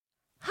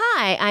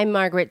Hi, I'm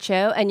Margaret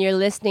Cho, and you're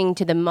listening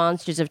to the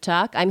Monsters of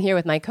Talk. I'm here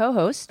with my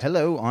co-host.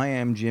 Hello, I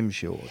am Jim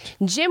Short.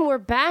 Jim, we're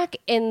back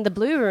in the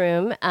Blue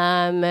Room,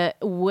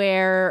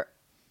 where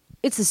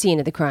it's the scene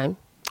of the crime.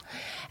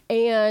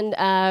 And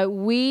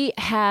we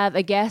have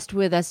a guest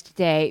with us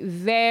today,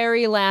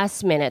 very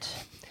last minute,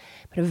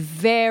 but a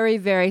very,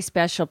 very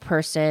special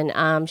person.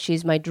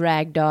 She's my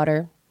drag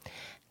daughter.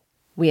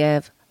 We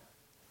have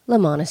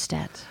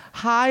LaMonistat.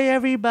 Hi,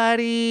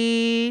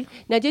 everybody.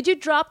 Now, did you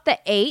drop the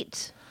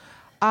 8?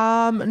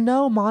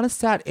 No,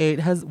 Monistat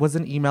 8 was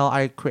an email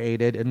I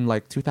created in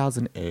like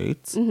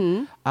 2008.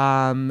 Mm-hmm.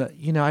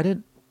 I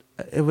didn't.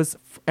 It was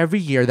every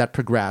year that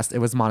progressed. It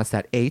was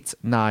Monistat 8,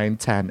 9,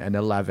 10, and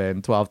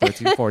 11, 12,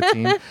 13,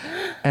 14.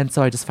 And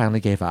so I just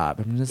finally gave up.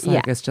 I'm just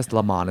like, it's just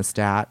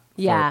LaMonistat.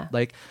 Yeah.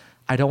 Like,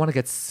 I don't want to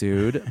get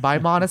sued by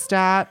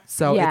Monistat.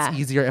 So it's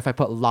easier if I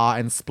put law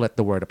and split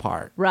the word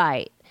apart.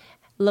 Right.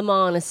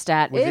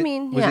 LaMonistat. Was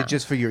yeah. it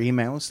just for your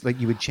emails?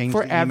 Like you would change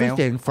For the email?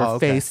 everything, for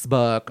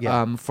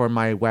Facebook, for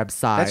my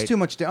website. That's too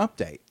much to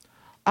update.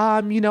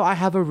 I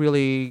have a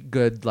really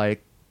good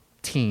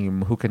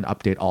team who can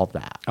update all of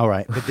that. All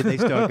right. But did they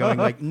start going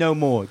like, no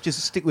more,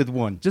 just stick with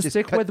one. Just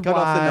stick cut, with cut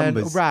one. off the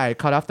numbers. Right,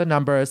 cut off the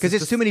numbers. Because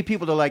there's too many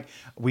people that are like,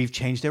 we've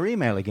changed their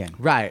email again.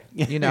 Right.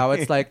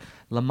 It's like,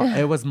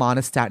 it was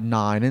Monistat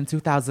 9 in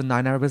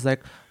 2009. I was like,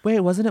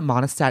 wait, wasn't it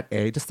Monistat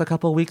 8 just a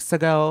couple of weeks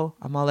ago?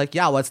 I'm all like,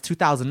 yeah, well, it's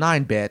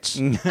 2009,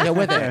 bitch. Get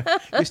with it.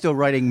 You're still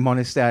writing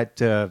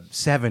Monistat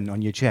 7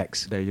 on your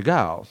checks. There you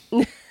go.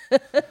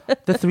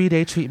 The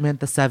 3-day treatment,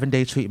 the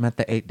 7-day treatment,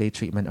 the 8-day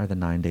treatment, or the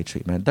 9-day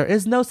treatment. There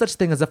is no such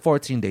thing as a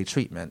 14-day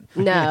treatment.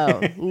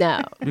 No. We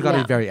got to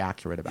be very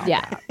accurate about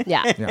that.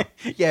 Yeah.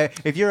 Yeah,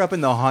 if you're up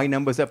in the high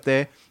numbers up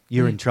there,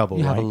 you're in trouble,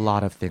 You right? have a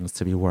lot of things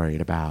to be worried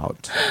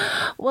about.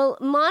 Well,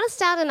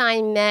 Monistat and I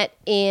met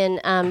in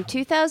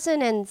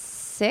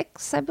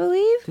 2006, I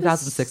believe.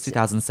 2006,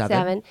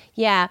 2007.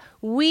 Yeah.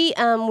 We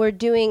were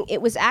doing,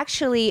 it was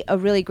actually a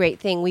really great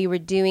thing. We were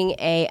doing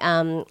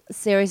a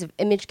series of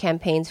image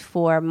campaigns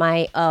for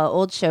my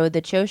old show,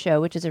 The Cho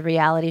Show, which is a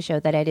reality show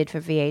that I did for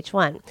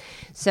VH1.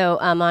 So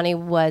Moni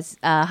was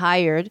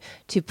hired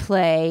to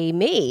play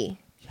me.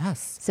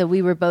 Yes. So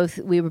we were both,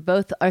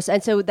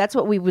 and so that's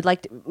what we would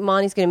like to,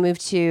 Moni's going to move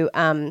to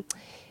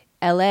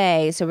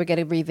LA, so we're going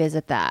to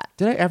revisit that.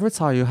 Did I ever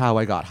tell you how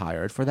I got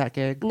hired for that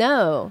gig?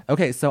 No.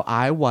 Okay, so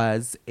I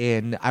was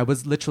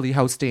literally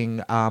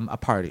hosting a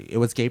party. It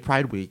was Gay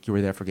Pride Week. You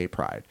were there for Gay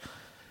Pride.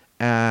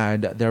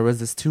 And there was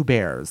this 2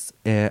 bears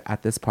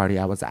at this party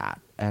I was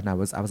at. And I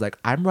was like,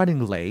 I'm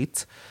running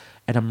late.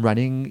 And I'm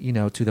running,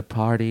 to the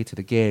party, to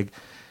the gig.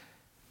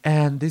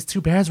 And these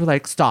 2 bears were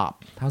like,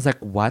 stop. I was like,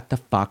 what the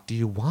fuck do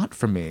you want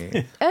from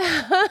me?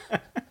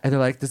 And they're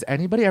like, does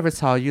anybody ever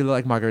tell you,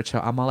 like, Margaret Cho?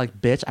 I'm all like,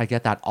 bitch, I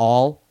get that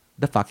all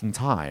the fucking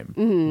time.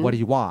 Mm-hmm. What do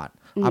you want?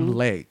 Mm-hmm. I'm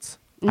late.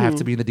 Mm-hmm. I have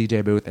to be in the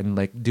DJ booth and,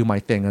 like, do my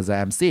thing as an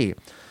MC.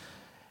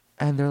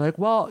 And they're like,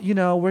 well,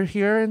 we're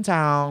here in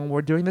town.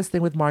 We're doing this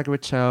thing with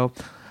Margaret Cho.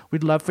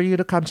 We'd love for you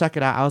to come check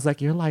it out. I was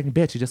like, you're lying,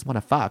 bitch. You just want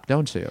to fuck,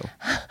 don't you?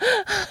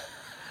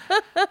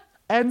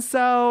 And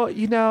so,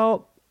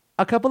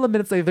 a couple of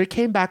minutes later, they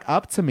came back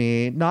up to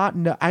me.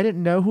 I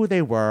didn't know who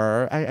they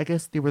were. I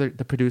guess they were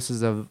the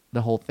producers of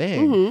the whole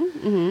thing.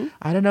 Mm-hmm, mm-hmm.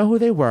 I don't know who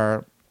they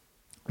were.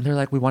 And they're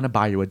like, we want to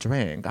buy you a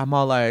drink. I'm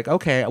all like,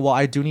 okay, well,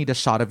 I do need a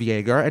shot of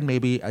Jaeger and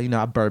maybe,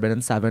 a bourbon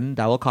and 7.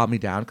 That will calm me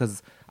down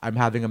because I'm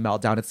having a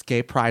meltdown. It's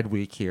Gay Pride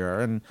Week here.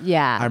 And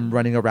I'm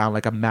running around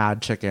like a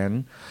mad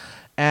chicken.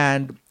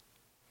 And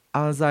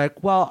I was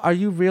like, well, are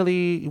you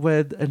really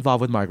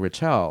involved with Margaret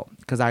Cho?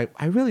 Because I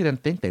really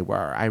didn't think they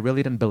were. I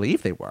really didn't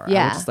believe they were.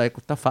 Yeah. I was just like,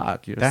 what the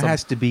fuck? That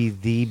has to be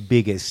the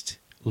biggest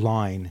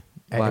line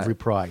at every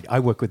Pride. I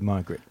work with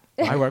Margaret.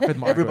 I work with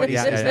Margaret. Everybody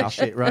says that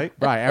shit, right?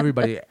 Right.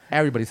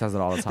 Everybody says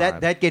it all the time.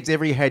 That gets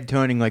every head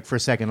turning like for a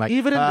second. Like,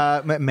 Even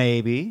in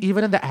maybe.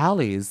 Even in the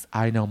alleys,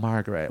 I know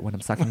Margaret. When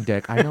I'm sucking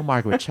dick, I know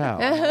Margaret Cho.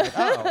 Like,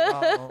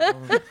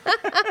 well,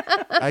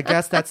 I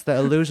guess that's the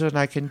illusion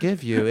I can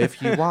give you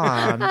if you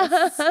want.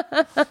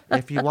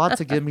 If you want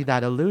to give me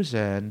that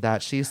illusion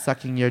that she's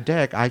sucking your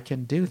dick, I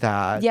can do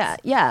that.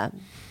 Yeah.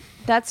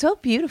 That's so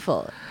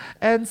beautiful.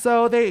 And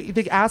so they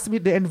asked me,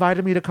 they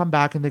invited me to come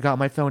back and they got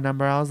my phone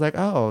number. I was like,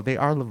 oh, they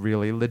are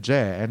really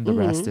legit. And the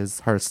rest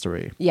is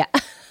herstory. Yeah.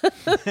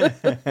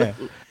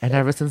 And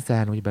ever since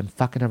then, we've been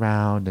fucking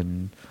around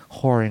and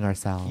whoring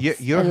ourselves.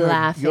 You're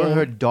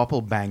her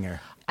doppelbanger.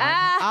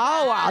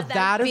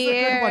 That is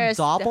fierce.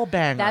 a good one.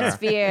 Doppelbanger. That's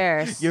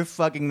fierce. You're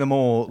fucking them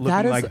all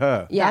looking like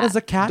her. Yeah. That is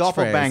a catchphrase.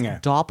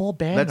 Doppelbanger.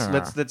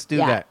 Doppelbanger. Let's do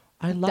Yeah. that.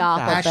 I love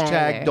that.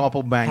 Hashtag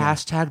doppelbanger.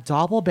 Hashtag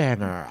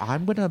doppelbanger.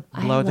 I'm going to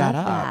blow that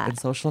love up that. in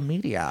social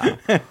media.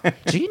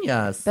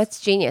 Genius.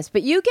 That's genius.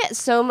 But you get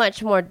so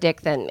much more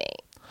dick than me.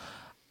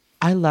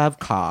 I love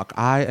cock.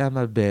 I am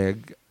a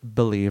big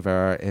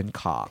believer in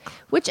cock.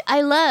 Which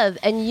I love.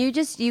 And you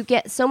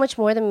get so much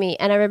more than me.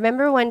 And I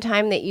remember one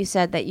time that you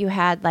said that you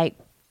had like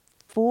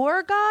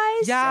 4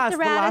 guys at the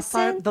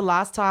Radisson. The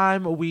last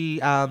time we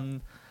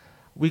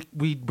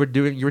were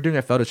doing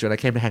a photo shoot. I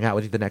came to hang out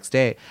with you the next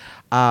day.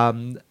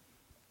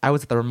 I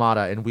was at the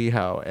Ramada in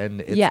WeHo,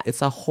 and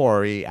it's a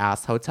hoary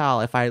ass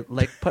hotel. If I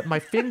like put my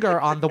finger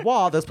on the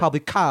wall, there's probably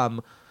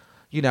cum.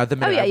 The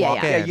minute I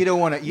walk in. Yeah, you don't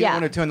want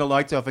to turn the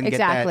lights off and get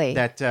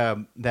that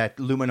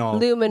luminol.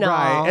 Luminol.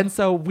 Right. And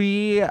so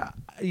we,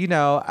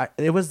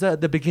 it was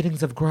the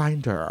beginnings of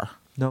Grindr.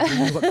 Nobody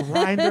knew what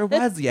Grindr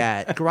was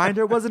yet.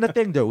 Grindr wasn't a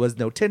thing. There was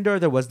no Tinder.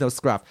 There was no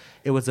Scruff.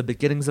 It was the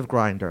beginnings of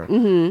Grindr.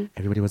 Mm-hmm.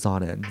 Everybody was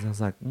on it. And I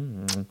was like,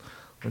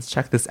 let's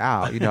check this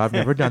out. I've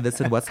never done this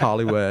in West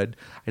Hollywood.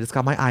 I just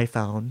got my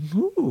iPhone.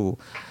 Ooh.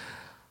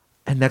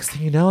 And next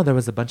thing you know, there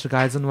was a bunch of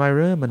guys in my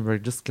room, and we're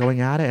just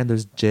going at it, and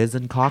there's jizz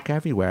and cock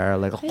everywhere.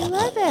 Like, I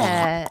love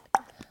it.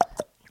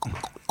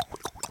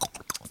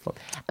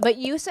 But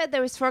you said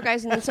there was 4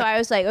 guys, and then so I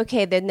was like,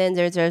 okay. Then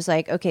there's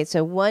like, okay,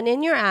 so one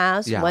in your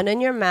ass, one in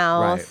your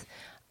mouth,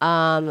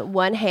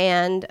 one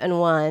hand, and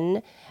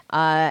one.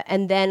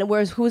 And then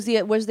where's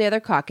the other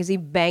cock? Is he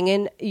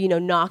banging?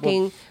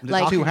 Knocking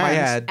like two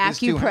hands.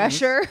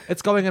 acupressure?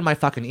 It's going in my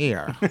fucking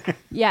ear.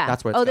 Yeah.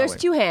 That's where it's there's going.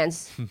 2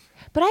 hands.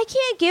 But I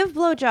can't give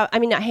blowjob. I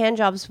mean, not hand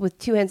jobs with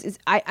 2 hands.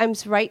 I'm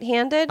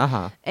right-handed,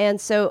 and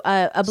so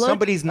a blow.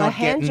 Somebody's not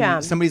getting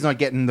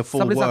the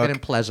full Somebody's work not getting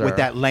pleasure with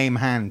that lame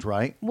hand,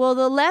 right? Well,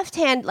 the left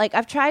hand, like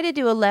I've tried to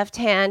do a left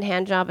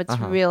hand job. It's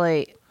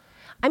really,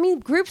 I mean,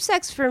 group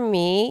sex for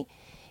me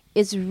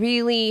is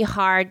really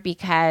hard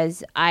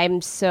because I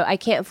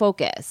can't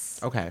focus.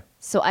 Okay.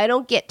 So I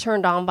don't get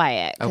turned on by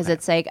it because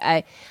it's like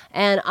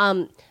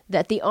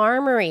that the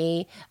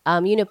Armory,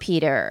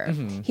 Peter,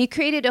 he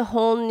created a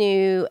whole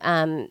new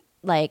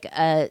like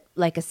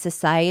a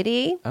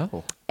society.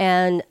 Oh.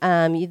 And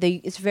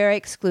it's very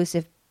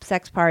exclusive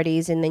sex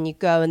parties, and then you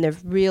go and they're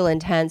real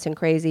intense and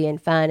crazy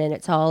and fun, and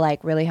it's all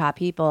like really hot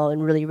people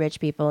and really rich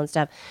people and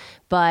stuff.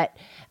 But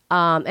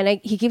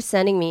he keeps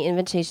sending me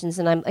invitations,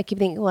 and I keep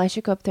thinking, well, I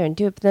should go up there and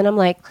do it. But then I'm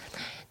like,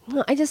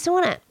 no, I just don't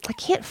want to. I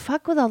can't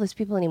fuck with all those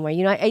people anymore.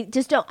 I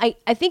just don't.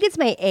 I think it's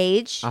my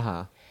age.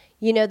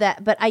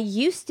 That. But I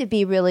used to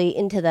be really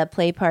into the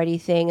play party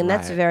thing, and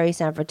that's very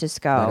San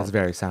Francisco. That is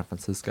very San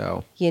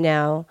Francisco.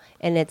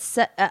 And it's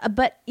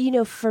but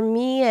for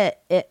me,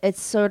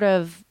 it's sort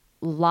of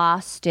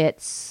lost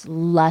its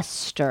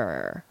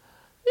luster.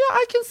 Yeah,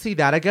 I can see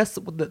that. I guess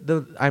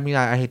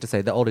I hate to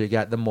say, the older you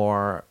get, the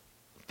more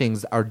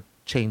things are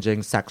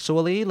changing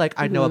sexually. Like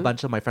I know a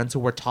bunch of my friends who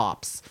were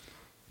tops.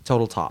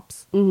 Total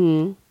tops.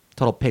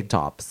 Total pig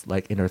tops,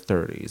 like in their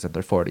 30s and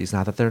their 40s.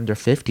 Now that they're in their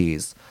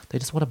 50s, they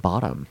just want a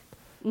bottom.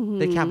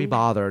 They can't be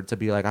bothered to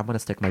be like, I'm going to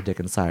stick my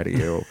dick inside of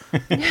you.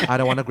 I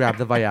don't want to grab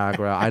the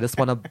Viagra. I just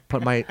want to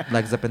put my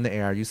legs up in the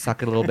air. You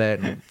suck it a little bit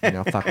and,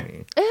 fuck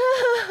me.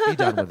 Be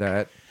done with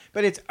it.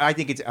 But I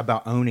think it's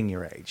about owning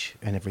your age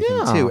and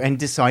everything too, and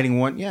deciding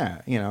what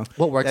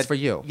works for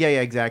you. Yeah,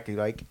 exactly.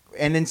 Like,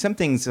 and then some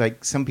things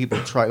like some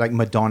people try, like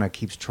Madonna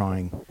keeps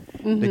trying.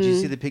 Did you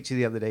see the picture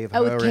the other day of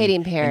her with Katy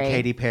Perry? And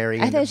Katy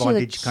Perry I and thought the she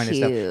bondage looked kind of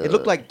stuff. cute. It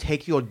looked like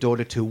take your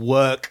daughter to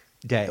work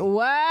day.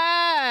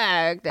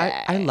 Work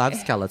day. I love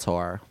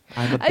Skeletor.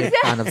 I'm a big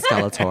fan of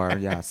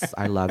Skeletor. Yes,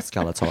 I love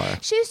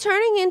Skeletor. She's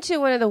turning into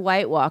one of the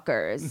White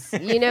Walkers.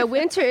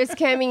 Winter is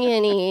coming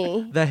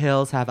in. The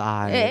hills have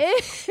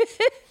eyes.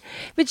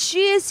 But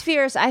she is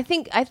fierce. I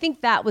think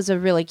that was a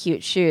really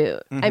cute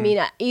shoot. I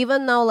mean,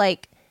 even though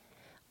like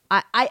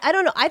I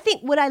don't know. I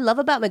think what I love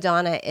about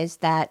Madonna is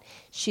that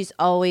she's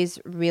always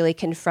really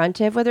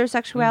confrontive with her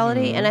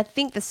sexuality, and I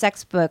think the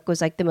sex book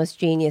was like the most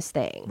genius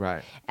thing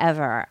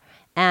ever.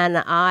 And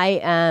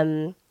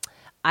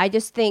I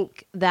just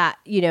think that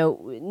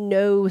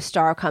no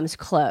star comes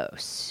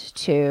close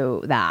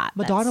to that.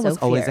 Madonna was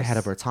always ahead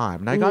of her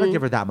time, and I gotta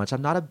give her that much.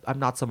 I'm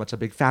not so much a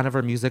big fan of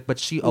her music, but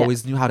she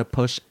always knew how to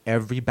push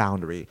every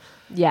boundary.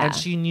 Yeah, and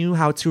she knew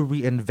how to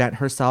reinvent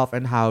herself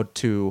and how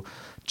to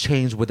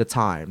change with the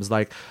times.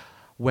 Like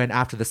when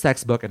after the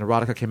sex book and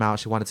Erotica came out,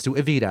 she wanted to do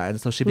Evita,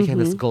 and so she became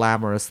this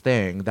glamorous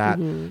thing that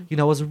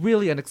was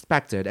really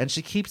unexpected, and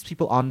she keeps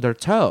people on their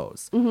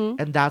toes,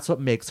 and that's what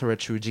makes her a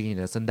true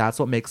genius, and that's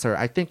what makes her.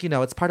 I think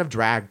it's part of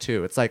drag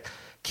too. It's like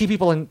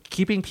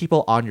keeping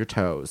people on your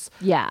toes.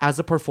 Yeah, as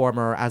a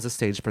performer, as a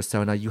stage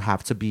persona, you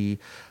have to be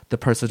the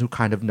person who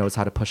kind of knows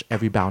how to push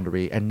every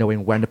boundary and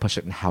knowing when to push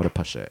it and how to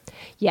push it.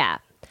 Yeah.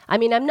 I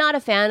mean, I'm not a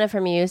fan of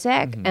her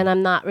music, and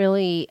I'm not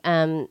really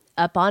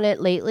up on it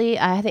lately.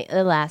 I think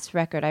the last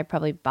record I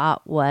probably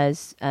bought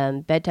was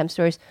Bedtime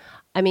Stories.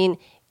 I mean,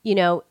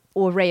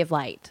 or Ray of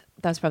Light.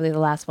 That was probably the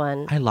last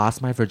one. I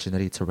lost my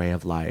virginity to Ray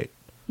of Light.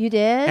 You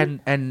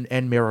did? And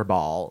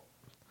Mirrorball,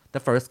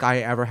 the first guy I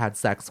ever had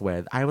sex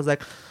with. I was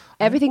like...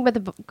 Everything but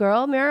the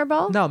girl,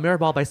 Mirrorball? No,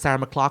 Mirrorball by Sarah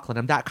McLachlan.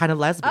 I'm that kind of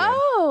lesbian.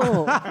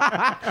 Oh!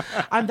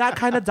 I'm that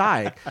kind of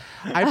dyke.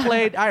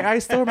 I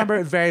still remember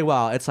it very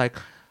well. It's like...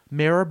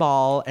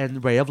 Mirrorball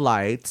and Ray of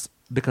Light,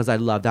 because I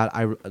love that.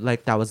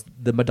 That was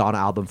the Madonna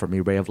album for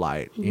me, Ray of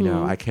Light.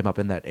 I came up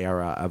in that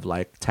era of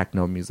like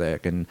techno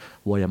music and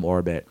William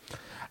Orbit.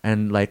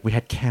 And like we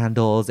had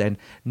candles and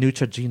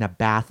Neutrogena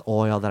bath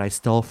oil that I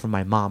stole from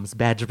my mom's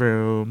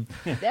bedroom.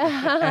 And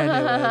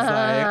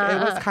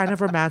it was kind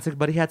of romantic,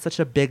 but he had such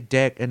a big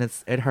dick and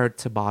it hurt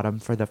to bottom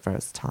for the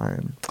first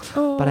time.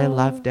 But I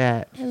loved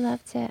it. I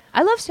loved it.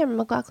 I love Sarah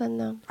McLachlan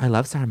though. I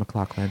love Sarah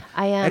McLachlan.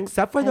 I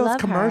except for those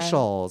love her.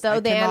 commercials. So I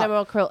the cannot-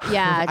 animal curl.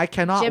 Yeah, I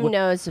cannot Jim with-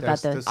 knows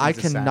about Those- those. I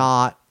Those are sad.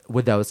 cannot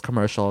with those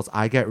commercials.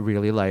 I get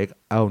really like,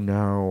 oh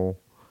no,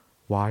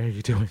 why are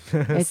you doing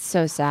this? It's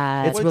so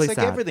sad. It's Well, really like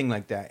sad. everything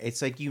like that.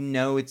 It's like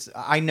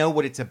I know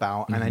what it's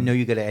about, and I know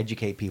you got to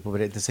educate people,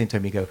 but at the same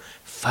time, you go,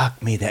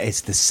 "Fuck me, that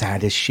is the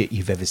saddest shit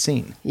you've ever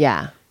seen."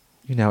 Yeah.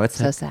 You know, it's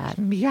So like, sad.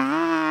 The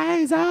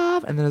eyes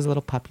of, and then there's a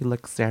little puppy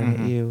look staring at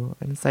you,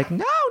 and it's like, no,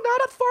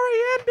 not at 4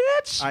 a.m.,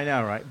 bitch. I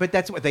know, right? But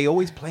that's what they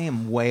always play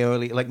them way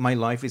early. Like, My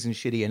Life Isn't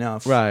Shitty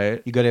Enough.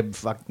 Right. You got to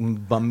fucking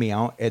bum me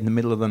out in the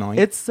middle of the night.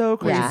 It's so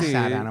Yeah. crazy.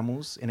 sad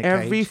animals in a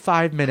Every cage.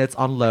 5 minutes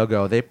on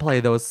Logo, they play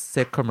those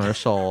sick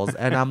commercials,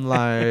 and I'm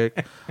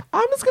like,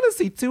 I'm just gonna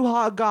see two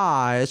hot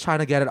guys trying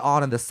to get it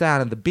on in the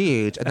sand and the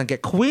beach, and then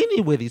get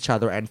queenie with each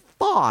other and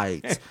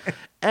fight,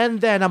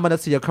 and then I'm gonna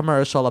see a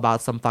commercial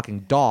about some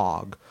fucking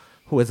dog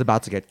who is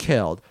about to get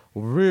killed.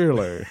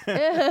 Really?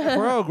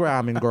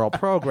 Programming, girl,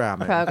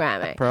 programming.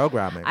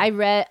 Programming. I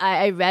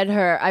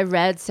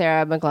read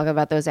Sarah McLachlan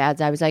about those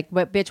ads. I was like,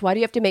 "But bitch, why do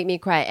you have to make me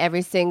cry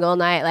every single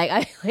night?"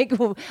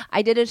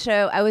 I did a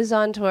show. I was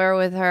on tour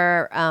with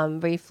her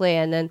briefly,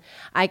 and then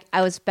I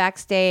was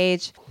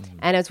backstage,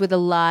 and I was with a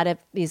lot of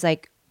these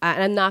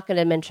I'm not going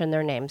to mention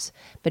their names,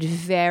 but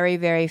very,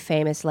 very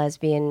famous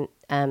lesbian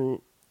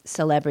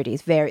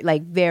celebrities,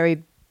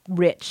 very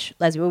rich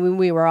lesbian. When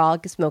we were all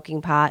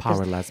smoking pot,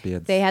 Power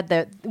lesbians. They had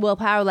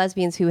power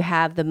lesbians who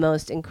have the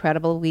most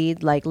incredible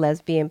weed, like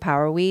lesbian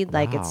power weed,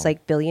 like it's Wow.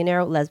 like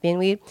billionaire lesbian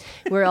weed.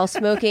 We're all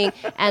smoking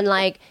and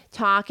like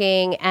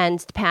talking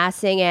and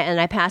passing it, and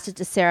I passed it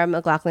to Sarah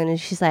McLachlan, and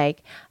she's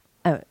like,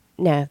 "Oh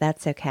no,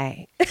 that's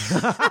okay."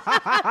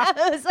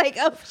 I was like,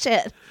 "Oh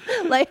shit!"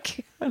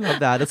 Like I love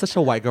that. It's such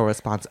a white girl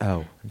response.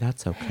 Oh,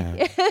 that's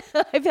okay.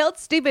 I felt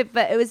stupid,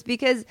 but it was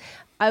because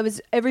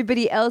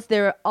everybody else, they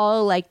were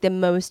all like the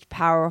most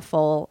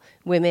powerful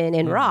women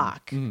in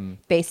rock,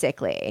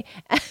 basically.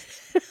 I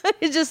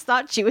just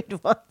thought she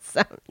would want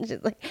some. She's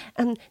like,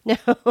 no.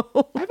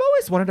 I've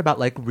always wondered about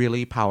like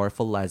really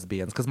powerful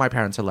lesbians because my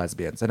parents are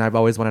lesbians, and I've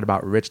always wondered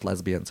about rich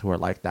lesbians who are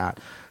like that.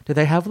 Do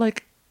they have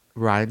like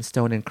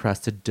rhinestone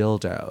encrusted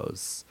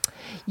dildos?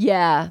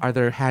 Yeah. Are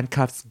their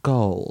handcuffs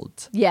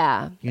gold?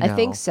 Yeah, You I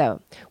think know.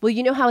 so. Well,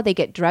 you know how they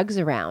get drugs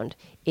around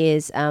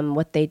is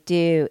what they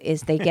do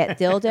is they get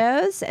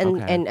dildos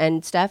and, Okay.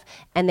 and stuff,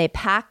 and they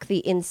pack the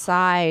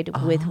inside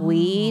with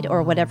weed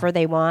or whatever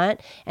they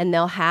want, and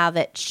they'll have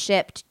it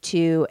shipped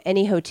to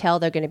any hotel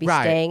they're going to be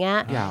Right. staying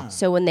at. Yeah.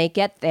 So when they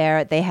get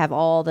there, they have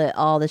all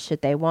the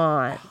shit they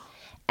want,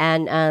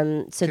 and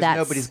so 'Cause that's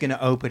nobody's going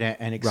to open it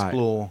and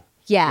explore.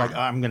 Yeah. Like,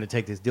 I'm going to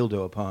take this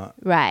dildo apart.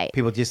 right,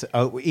 People just,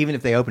 even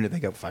if they open it, they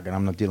go, fuck it,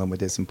 I'm not dealing with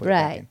this and put it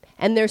back right, in.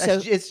 and they're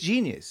so It's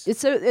genius.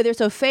 they're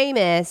so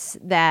famous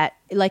that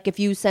like if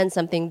you send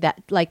something that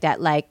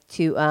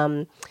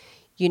to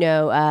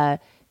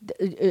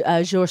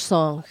Georges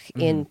Song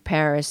in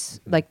Paris,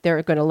 like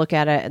they're going to look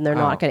at it and they're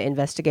not going to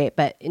investigate,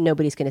 but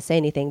nobody's going to say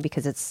anything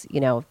because it's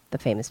the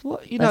famous. Well,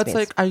 you know, it's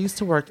lesbians. like I used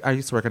to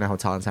work in a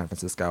hotel in San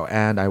Francisco,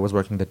 and I was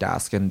working the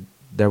desk, and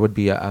there would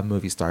be a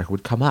movie star who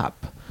would come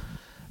up.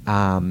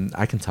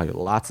 I can tell you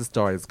lots of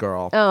stories,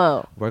 girl.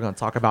 Oh. We're gonna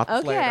talk about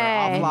this later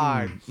Okay.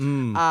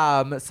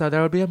 offline. So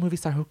there would be a movie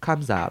star who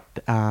comes up,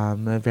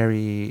 a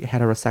very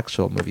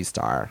heterosexual movie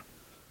star,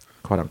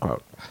 quote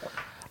unquote.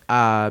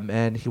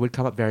 And he would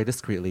come up very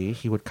discreetly.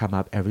 He would come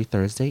up every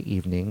Thursday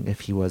evening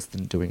if he was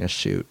doing a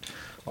shoot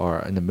or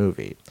in the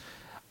movie.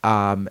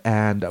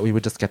 And we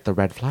would just get the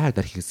red flag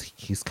that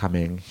he's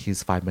coming.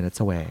 He's 5 minutes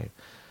away.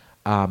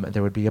 And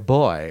there would be a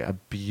boy, a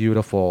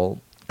beautiful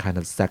kind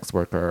of sex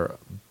worker,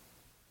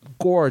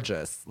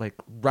 gorgeous, like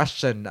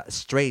Russian,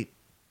 straight,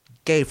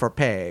 gay for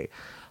pay,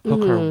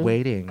 hooker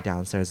waiting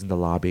downstairs in the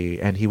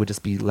lobby, and he would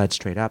just be led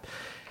straight up.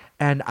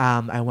 And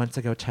I went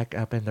to go check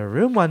up in the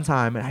room one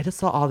time, and I just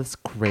saw all this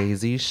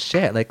crazy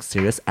shit, like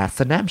serious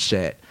S&M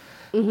shit.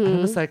 And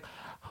I was like,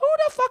 who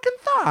the fucking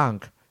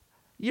thunk?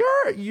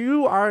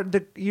 You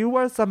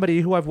are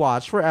somebody who I've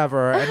watched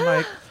forever, and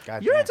like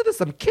God you're damn. into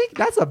some kink.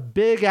 That's a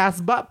big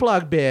ass butt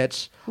plug,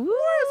 bitch. Where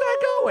is that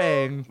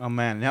going? Oh,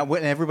 man. Now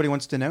everybody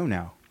wants to know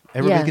now.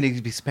 Everybody's Yeah. going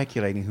to be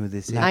speculating who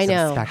this is. I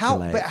know.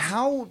 Speculate.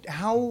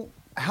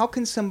 How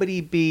can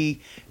somebody be?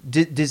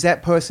 Does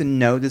that person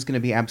know there's going to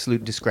be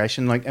absolute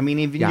discretion? Like, I mean,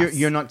 even Yes.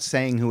 you're not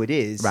saying who it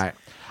is, Right.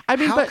 I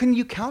mean, how but can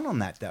you count on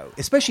that though?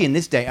 Especially in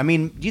this day. I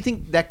mean, do you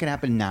think that can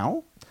happen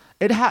now?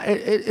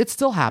 it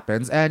still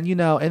happens, and you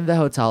know, in the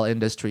hotel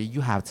industry,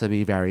 you have to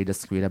be very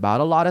discreet about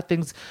a lot of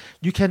things.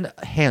 You can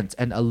hint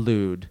and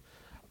allude,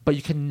 but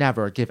you can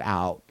never give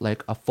out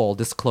like a full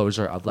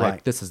disclosure of like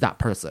Right. this is that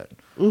person,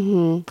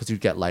 because you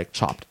get like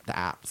chopped the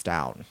apps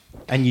down.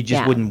 And you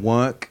just Yeah. wouldn't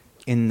work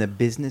in the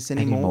business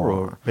anymore.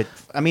 Anymore. But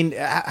I mean,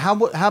 how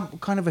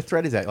kind of a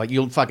threat is that? Like,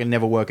 you'll fucking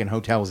never work in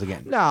hotels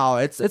again. No,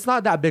 it's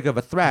not that big of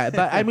a threat.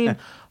 But I mean,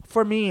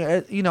 for me,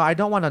 I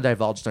don't want to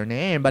divulge their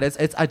name, but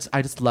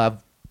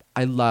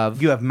I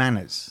love You have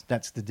manners.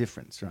 That's the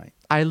difference, right?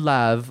 I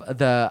love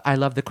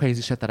the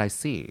crazy shit that I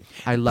see.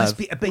 I love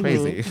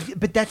crazy.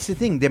 But that's the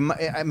thing.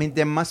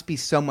 There must be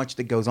so much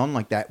that goes on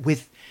like that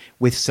with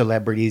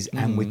celebrities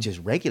and with just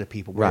regular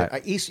people. Where,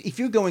 Right. if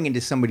you're going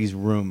into somebody's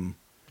room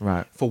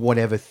Right. for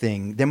whatever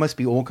thing, there must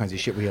be all kinds of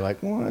shit where you're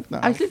like, what?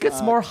 The I think it's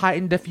fuck? more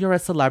heightened if you're a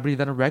celebrity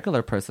than a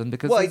regular person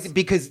because Well, it's-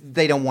 because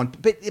they don't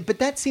want, but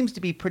that seems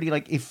to be pretty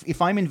like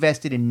if I'm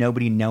invested in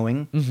nobody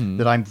knowing Mm-hmm.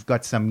 that I've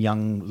got some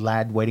young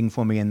lad waiting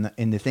for me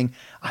in the thing,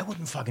 I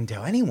wouldn't fucking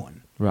tell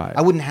anyone. Right.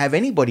 I wouldn't have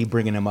anybody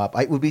bringing him up.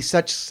 It would be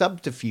such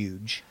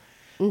subterfuge.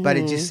 But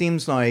it just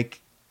seems like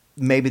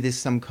maybe there's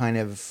some kind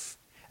of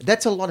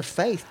that's a lot of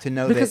faith to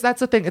know because that. that's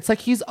the thing. It's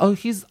like he's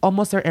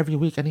almost there every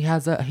week, and he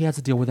has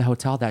a deal with a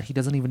hotel that he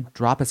doesn't even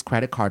drop his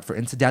credit card for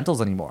incidentals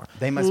anymore.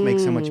 They must make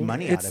so much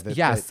money out It's- of it.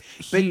 yes,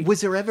 But he-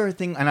 was there ever a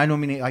thing, and I don't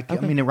mean,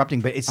 I'm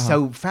interrupting, but it's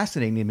so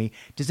fascinating to me.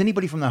 Does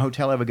anybody from the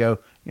hotel ever go,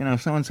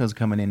 so-and-so's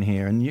coming in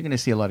here and you're going to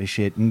see a lot of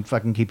shit and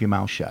fucking keep your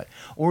mouth shut?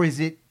 Or is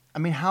it, I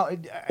mean, how...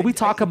 We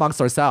talk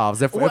amongst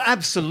ourselves. If, Well, if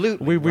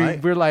absolutely,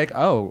 right? we're like,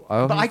 oh.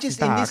 But I he's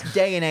just, in this back.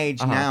 day and age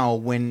now,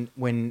 when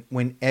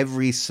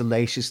every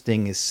salacious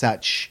thing is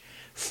such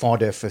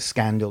fodder for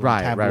scandal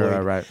Right, and right,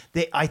 tabloid,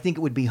 right. I think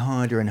it would be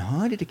harder and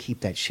harder to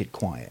keep that shit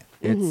quiet.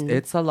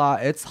 It's a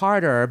lot. It's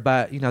harder,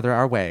 but there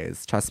are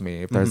ways. Trust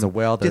me. If there's a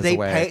will, Do there's a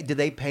way. do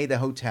they pay the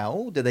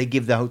hotel? Do they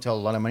give the hotel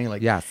a lot of money?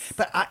 Like, Yes.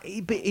 But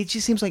it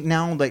just seems like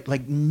now,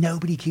 like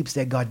nobody keeps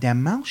their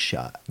goddamn mouth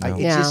shut. No.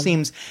 It Yeah.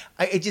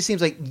 just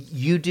seems like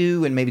you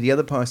do, and maybe the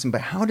other person.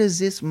 But how does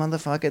this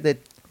motherfucker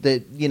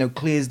that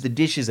clears the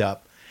dishes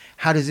up?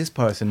 How does this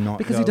person not?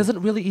 Because he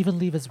doesn't really even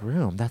leave his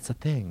room. That's the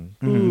thing.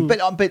 Mhm.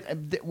 But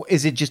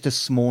is it just a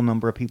small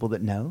number of people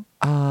that know?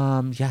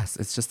 Yes,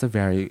 it's just a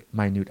very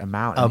minute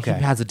amount. And Okay.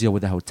 he has a deal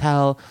with the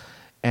hotel,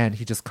 and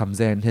he just comes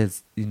in.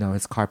 His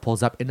car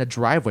pulls up in the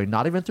driveway,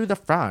 not even through the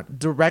front,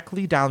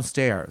 directly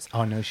downstairs.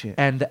 Oh, no shit.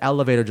 And the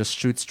elevator just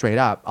shoots straight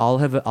up. All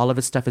of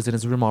his stuff is in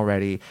his room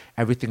already.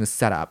 Everything is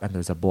set up, and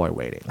there's a boy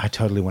waiting. I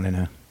totally want to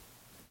know.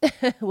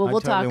 Well,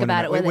 we'll talk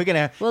about it. We're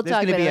gonna. We'll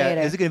talk about it later.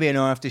 There's going to be an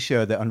after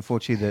show that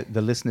unfortunately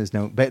the listeners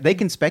don't, but they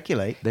can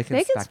speculate. They can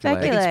They can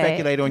speculate. They can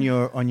Speculate.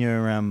 speculate on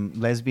your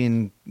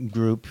lesbian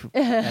group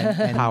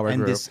and Power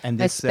and group.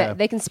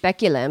 They can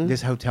speculum.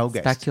 this hotel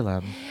guest.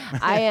 Speculum.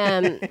 I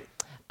am.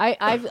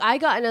 I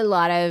gotten a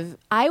lot of.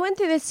 I went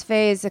through this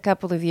phase a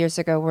couple of years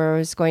ago where I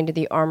was going to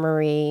the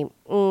Armory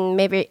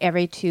maybe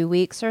every 2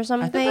 weeks or I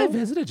something. think I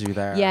visited you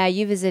there. Yeah,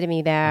 you visited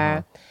me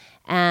there,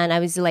 and I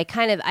was like,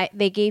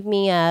 they gave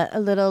me a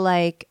little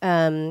like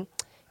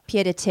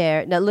pied a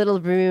terre, a little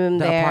room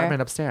The there,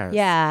 apartment upstairs.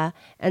 Yeah,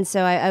 and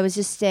so I was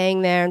just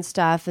staying there and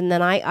stuff, and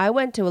then I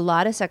went to a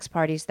lot of sex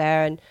parties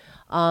there, and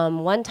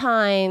one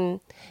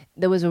time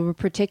there was a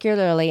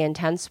particularly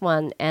intense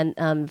one, and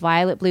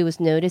Violet Blue was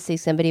noticing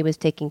somebody was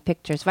taking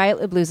pictures.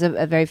 Violet Blue is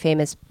a very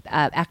famous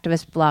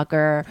activist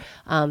blogger,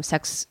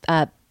 sex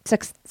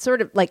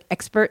sort of like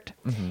expert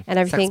and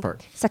everything.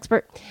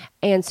 Sexpert.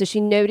 And so she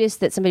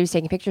noticed that somebody was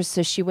taking pictures.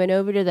 So she went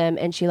over to them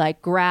and she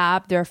like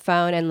grabbed their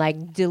phone and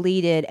like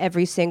deleted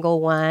every single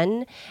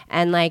one.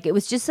 And like, it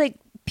was just like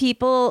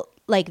people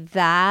like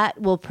that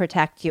will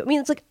protect you. I mean,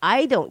 it's like,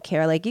 I don't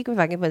care. Like you can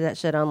fucking put that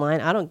shit online.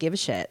 I don't give a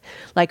shit.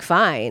 Like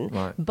fine.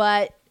 Right.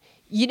 But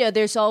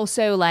there's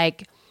also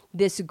like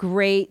this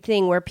great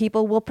thing where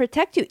people will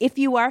protect you if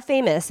you are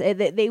famous.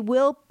 They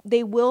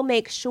will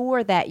make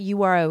sure that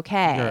you are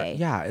okay.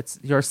 It's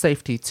your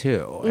safety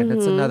too. And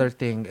it's another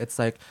thing. It's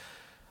like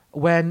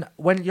when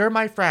you're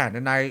my friend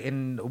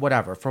and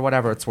for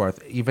whatever it's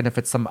worth, even if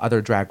it's some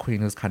other drag queen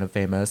who's kind of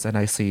famous and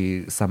I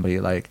see somebody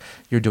like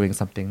you're doing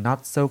something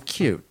not so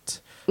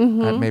cute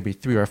at maybe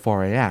 3 or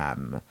 4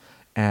 a.m.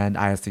 and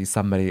I see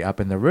somebody up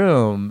in the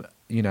room,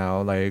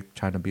 like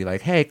trying to be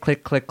like, hey,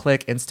 click,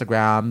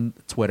 Instagram,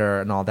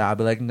 Twitter, and all that. I'd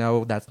be like,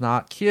 no, that's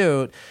not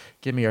cute.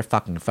 Give me your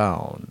fucking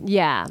phone.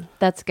 Yeah,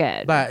 that's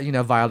good. But,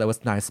 Violet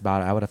was nice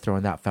about it. I would have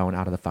thrown that phone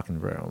out of the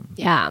fucking room.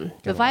 Yeah,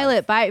 but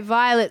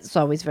Violet's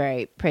always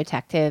very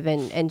protective,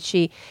 and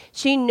she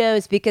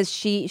knows because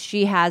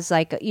she has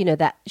like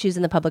that she's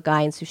in the public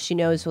eye, and so she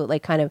knows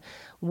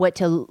what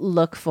to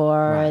look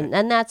for, Right.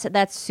 and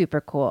that's super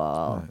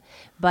cool. Right.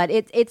 But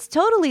it's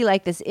totally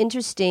like this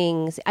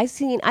interesting. I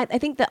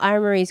think the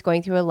Armory is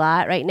going through a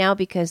lot right now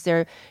because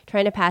they're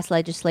trying to pass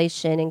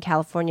legislation in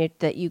California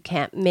that you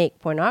can't make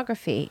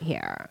pornography here.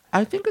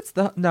 I think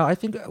I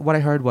think what I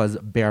heard was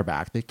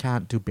bareback. They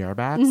can't do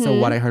bareback. So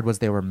what I heard was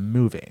they were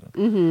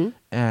moving.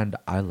 And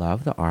I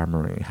love the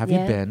Armory. Have you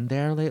been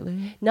there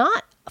lately?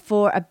 Not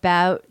for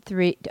about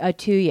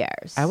 2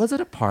 years. I was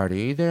at a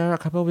party there a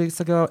couple of weeks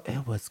ago.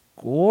 It was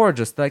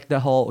gorgeous. Like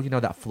the whole,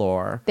 that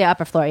floor. The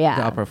upper floor, yeah.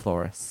 The upper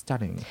floor.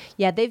 Stunning.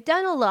 Yeah, they've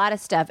done a lot of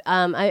stuff.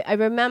 I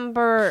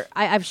remember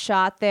I've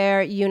shot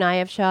there. You and I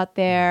have shot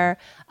there.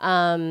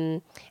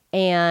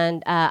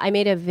 and I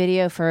made a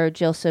video for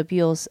Jill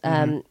Sobule's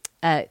San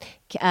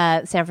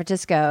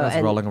Francisco. I was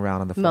and rolling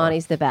around on the floor.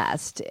 Monty's the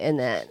best in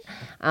it.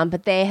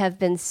 But they have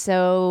been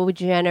so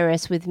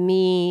generous with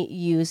me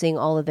using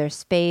all of their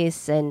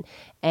space and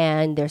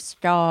their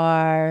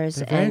stars.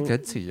 They're very and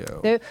good to you.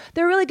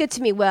 They're really good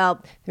to me.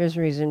 Well, there's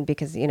a reason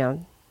because,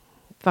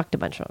 fucked a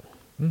bunch of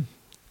them.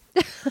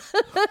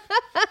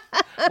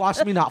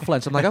 Watch me not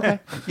flinch. I'm like, okay.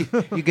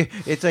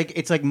 It's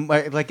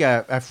like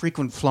a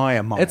frequent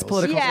flyer model. It's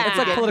political. Yeah. It's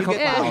like political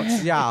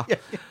clout. Yeah.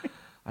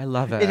 I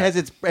love it. It has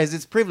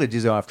its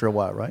privileges after a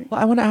while, right?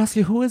 Well, I want to ask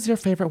you, who is your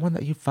favorite one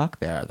that you fucked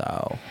there,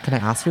 though? Can I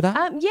ask you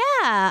that?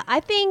 Yeah, I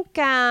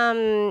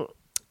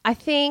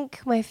think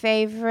my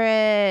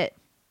favorite.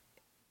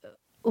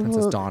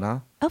 Princess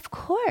Donna. Of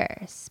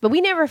course, but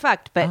we never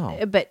fucked. But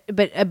Oh.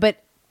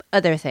 but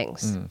other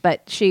things.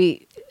 But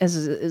she is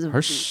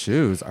Her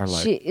shoes are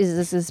like. she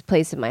is this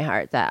place in my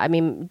heart that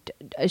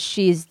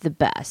she's the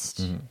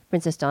best.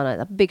 Princess Donna.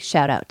 A big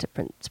shout out to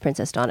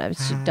Princess Donna.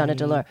 Donna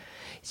Delore.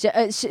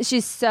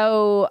 She's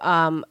so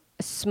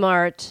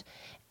smart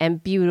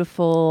and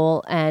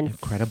beautiful and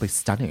incredibly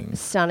stunning.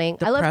 stunning.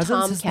 The I love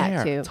presence is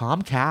Tomcat there. too.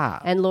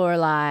 Tomcat. And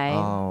Lorelai.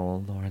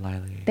 Oh,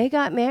 Lorelai Lee. They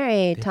got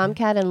married.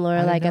 Tomcat and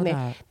Lorelai I got didn't know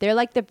married. that. They're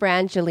like the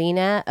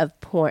Brangelina of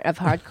porn, of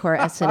hardcore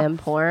S&M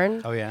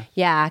porn. Oh, yeah?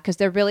 Yeah, because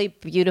they're really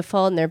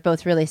beautiful and they're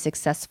both really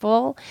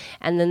successful.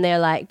 And then they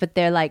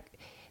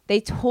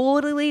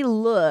totally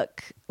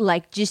look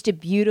like just a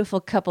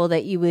beautiful couple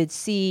that you would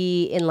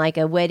see in like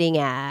a wedding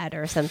ad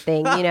or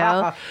something,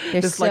 They're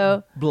Just so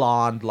like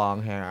blonde,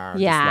 long hair.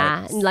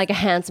 yeah, Just and like a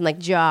handsome like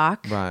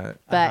jock. right.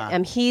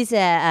 But he's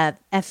a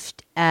F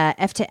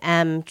to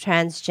M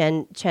trans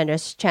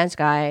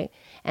guy,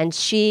 and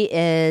she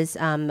is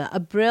a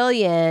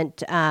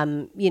brilliant.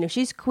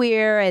 She's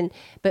queer,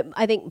 but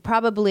I think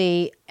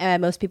probably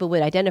most people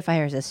would identify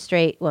her as a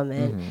straight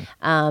woman.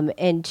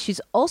 And she's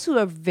also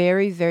a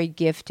very, very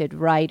gifted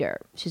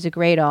writer. She's a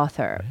great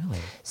author. Really?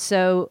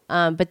 So,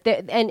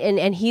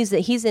 and he's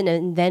an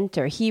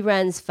inventor. He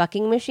runs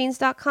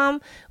fuckingmachines.com,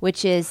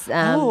 which is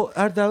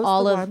Are those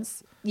all the of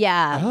ones?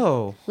 yeah.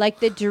 Oh. Like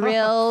the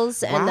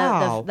drills and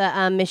Wow.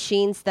 the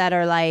machines that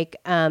are like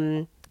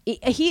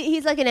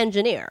he's like an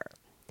engineer.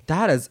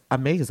 That is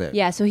amazing.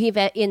 Yeah, so he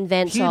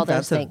invents He all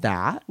those invented things.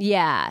 that?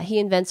 Yeah, he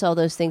invents all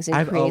those things and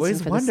I've creates always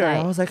them for wondered. the I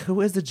site. was like,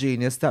 who is the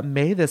genius that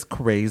made this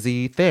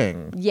crazy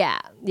thing? Yeah,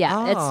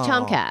 it's Oh.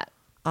 Tomcat.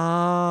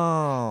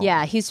 Oh.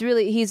 Yeah, he's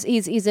really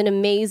he's an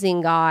amazing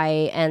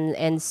guy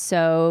and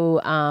so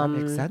That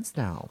makes sense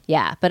now.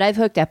 yeah, but I've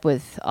hooked up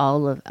with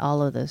all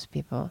of those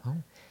people.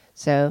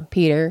 So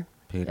Peter,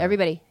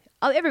 everybody.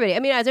 Oh, everybody. I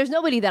mean, there's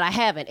nobody that I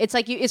haven't. It's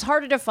like it's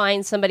harder to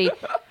find somebody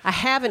I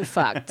haven't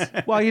fucked.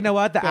 Well, you know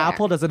what? The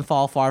apple doesn't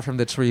fall far from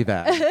the tree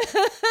then.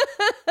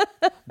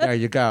 There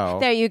you go.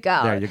 There you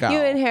go. There you go.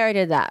 You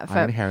inherited that.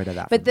 I inherited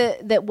that But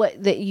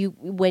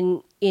from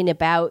when in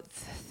about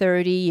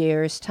 30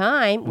 years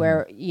time,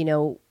 where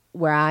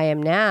I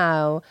am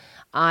now,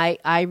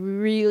 I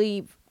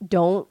really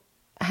don't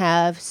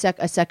have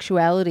a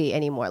sexuality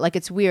anymore. Like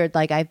it's weird.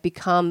 Like I've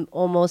become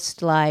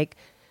almost like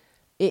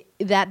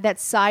that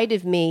side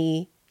of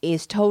me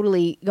is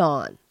totally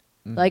gone.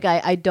 Like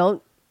I've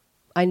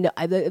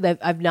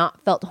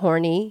not felt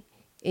horny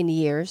in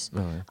years.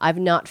 I've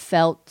not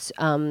felt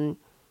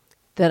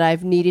that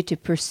I've needed to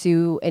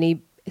pursue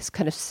any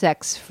kind of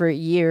sex for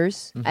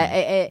years.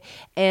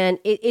 And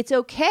it's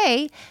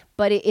okay,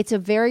 but it's a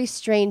very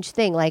strange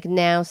thing. Like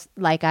now,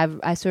 like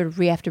I sort of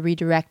have to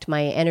redirect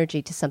my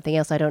energy to something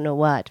else. I don't know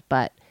what,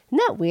 but isn't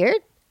that weird?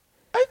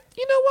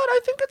 You know what? I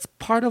think it's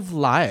part of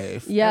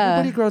life. Yeah.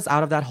 Everybody grows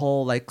out of that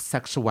whole like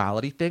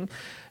sexuality thing.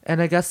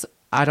 And I guess,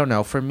 I don't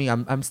know, for me,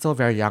 I'm still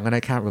very young and I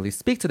can't really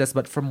speak to this,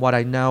 but from what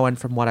I know and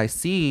from what I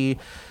see,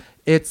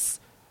 it's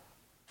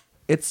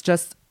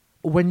just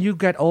when you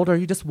get older,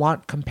 you just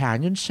want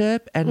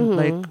companionship and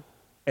like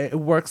it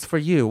works for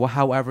you,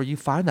 however you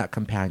find that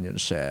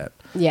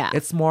companionship. Yeah.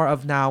 It's more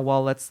of now,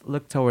 well, let's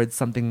look towards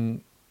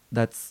something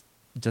that's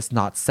just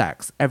not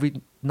sex.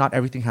 Not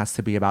everything has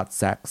to be about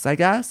sex, I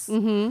guess.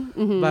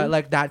 But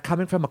like that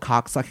coming from a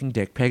cock-sucking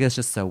dick pig is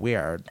just so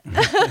weird.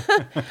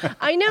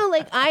 I know,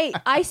 like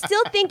I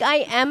still think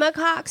I am a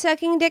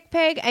cock-sucking dick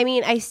pig. I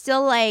mean, I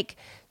still like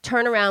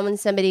turn around when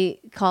somebody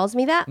calls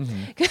me that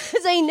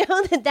because I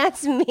know that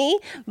that's me.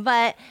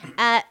 But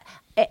at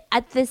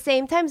the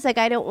same time, it's like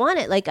I don't want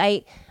it. Like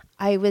I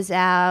was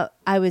out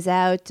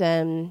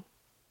a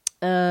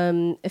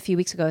few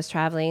weeks ago. I was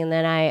traveling, and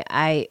then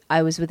I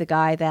was with a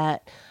guy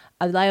that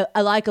I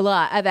like a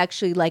lot. I've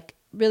actually like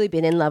really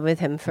been in love with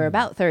him for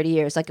about 30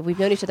 years. Like we've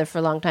known each other for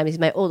a long time. He's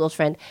my old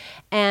friend,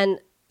 and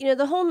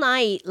the whole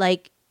night,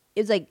 like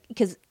it was like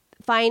because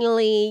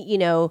finally,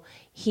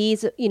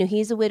 he's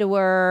a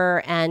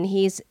widower and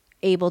he's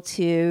able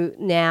to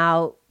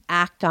now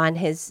act on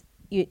his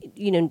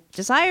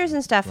desires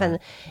and stuff, and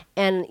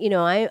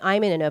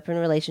I'm in an open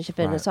relationship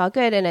and it's all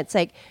good, and it's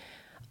like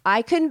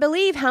I couldn't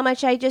believe how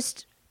much I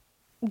just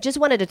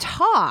wanted to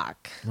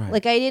talk.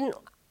 Like I didn't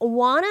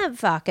want to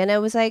fuck, and I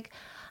was like,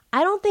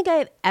 I don't think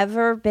I've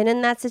ever been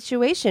in that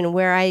situation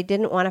where I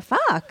didn't want to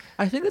fuck.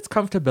 I think it's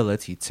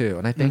comfortability too.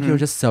 And I think you're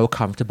just so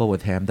comfortable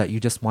with him that you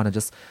just want to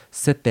just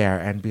sit there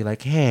and be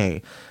like,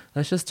 hey,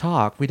 let's just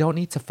talk. We don't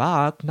need to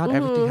fuck. Not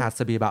everything has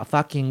to be about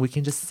fucking. We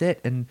can just sit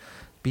and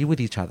be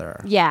with each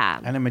other. Yeah.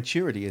 And a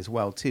maturity as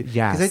well, too.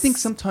 Yes. Because I think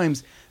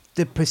sometimes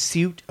the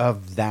pursuit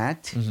of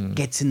that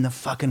gets in the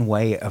fucking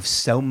way of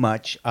so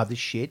much other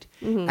shit.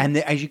 And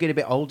as you get a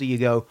bit older, you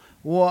go,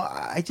 well,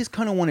 I just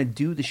kind of want to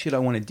do the shit I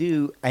want to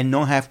do and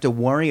not have to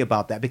worry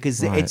about that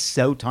because Right. it's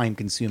so time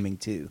consuming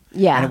too.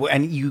 Yeah.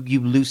 And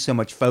you lose so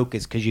much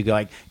focus because you go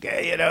like,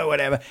 you know,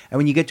 whatever. And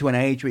when you get to an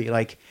age where you're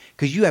like,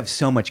 because you have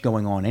so much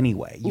going on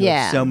anyway. You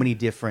Yeah. have so many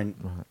different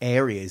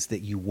areas that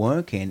you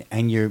work in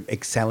and you're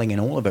excelling in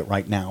all of it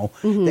right now.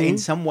 That in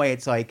some way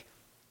it's like,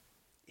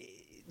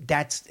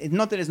 that's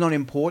not that it's not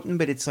important,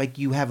 but it's like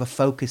you have a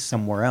focus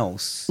somewhere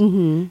else,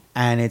 and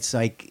it's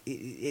like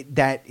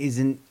that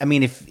isn't. I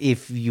mean,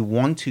 if you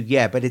want to,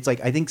 yeah, but it's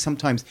like I think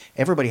sometimes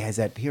everybody has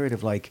that period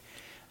of like,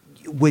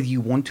 whether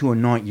you want to or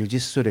not, you're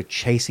just sort of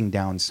chasing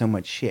down so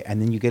much shit,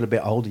 and then you get a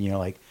bit older, and you're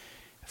like,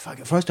 fuck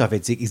it. First off,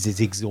 it's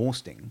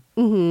exhausting,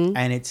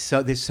 and it's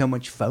so there's so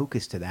much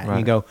focus to that, and you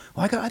Right. go,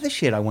 well, I got other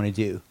shit I want to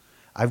do.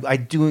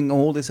 I'm doing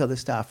all this other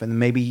stuff, and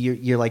maybe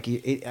you're like,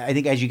 I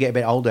think as you get a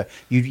bit older,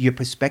 your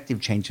perspective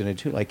changes on it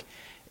too. Like,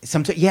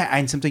 sometimes, yeah,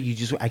 and sometimes you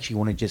just actually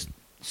want to just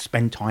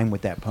spend time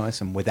with that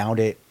person without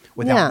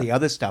Yeah. the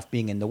other stuff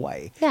being in the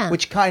way. Yeah.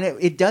 Which kind of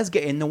it does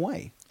get in the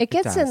way. It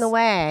gets in does. the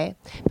way,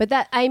 but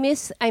that I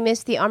miss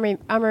the armory,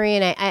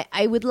 and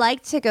I would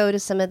like to go to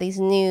some of these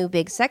new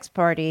big sex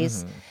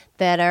parties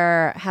that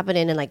are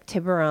happening in like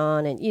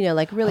Tiburon and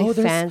like really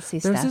fancy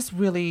there's stuff. this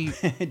really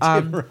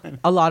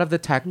a lot of the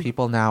tech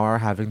people now are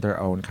having their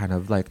own kind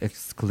of like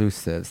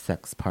exclusive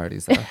sex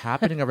parties that are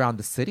happening around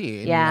the city.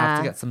 And you have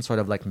to Yeah. get some sort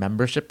of like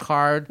membership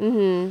card,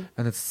 and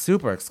it's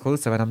super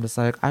exclusive. And I'm just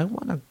like, I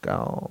want to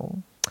go.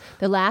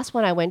 The last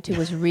one I went to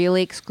was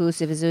really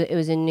exclusive. It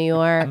was in New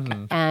York,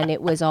 and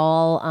it was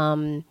all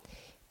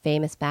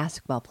famous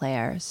basketball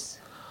players.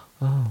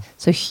 Oh.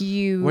 So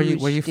huge.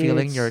 Were you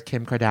feeling dudes. your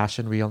Kim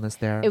Kardashian realness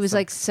there? It was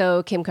like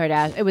so Kim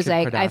Kardashian. It was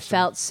Kim like I Kardashian.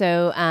 felt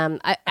so.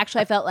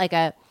 I felt like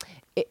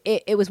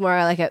it was more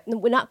like a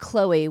not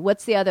Chloe.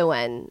 What's the other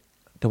one?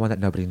 the one that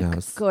nobody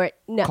knows.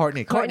 Courtney.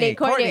 Courtney, It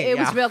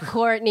was yeah. real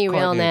Courtney Courtney.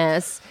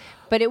 realness.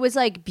 But it was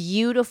like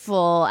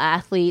beautiful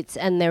athletes,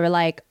 and they were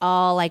like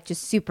all like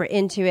just super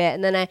into it.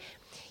 And then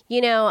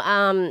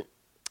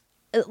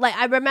like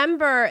I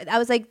remember I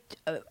was like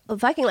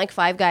fucking like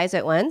 5 guys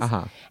at once,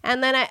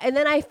 and then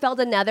I felt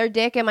another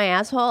dick in my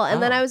asshole,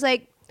 and then I was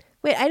like,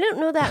 wait, I don't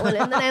know that one.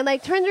 And then I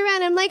like turned around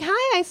and I'm like,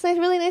 hi, it's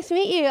really nice to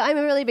meet you. I'm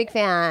a really big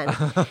fan. And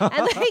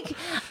like,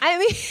 I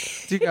mean,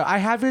 Do you go, I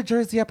have your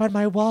jersey up on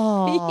my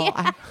wall.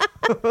 Yeah.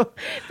 but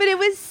it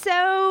was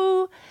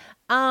so,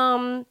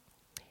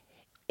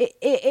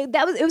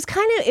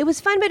 it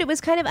was fun, but it was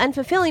kind of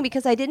unfulfilling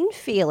because I didn't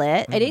feel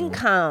it. I didn't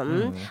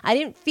come. I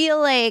didn't feel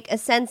like a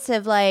sense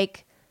of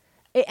like,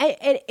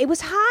 it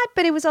was hot,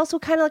 but it was also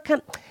kind of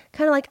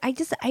like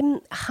I'm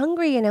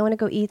hungry and I want to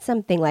go eat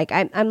something. Like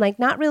I'm like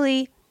not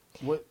really.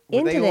 Were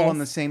Into they all this. on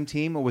the same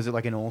team, or was it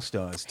like an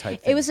all-stars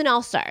type thing? It was an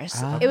all-stars.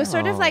 It was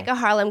sort of like a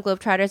Harlem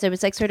Globetrotters. It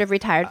was like sort of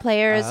retired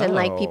players and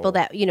like people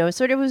that,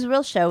 sort of was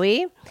real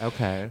showy.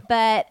 Okay.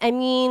 But I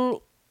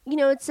mean,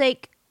 it's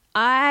like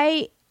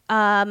I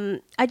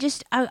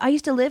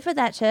used to live for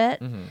that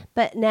shit,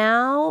 but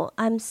now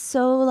I'm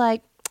so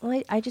like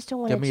I just don't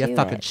want to Give me do a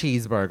fucking it.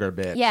 cheeseburger,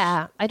 bitch.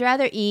 Yeah, I'd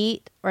rather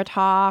eat or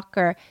talk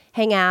or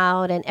hang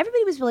out, and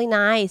everybody was really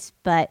nice,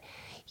 but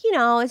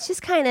it's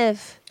just kind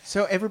of.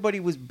 So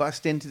everybody was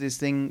bussed into this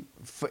thing.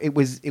 It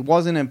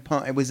wasn't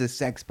it was a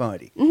sex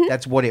party.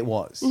 That's what it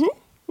was.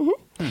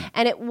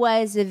 And it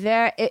was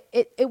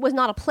it was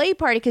not a play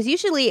party, because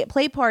usually at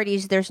play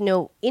parties there's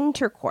no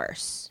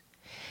intercourse.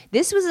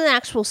 This was an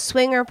actual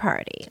swinger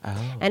party,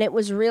 and it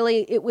was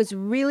really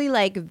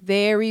like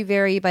very,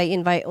 very by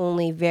invite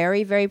only,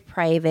 very, very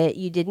private.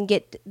 You didn't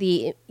get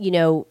the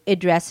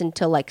address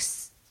until like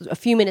a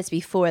few minutes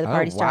before the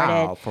party started.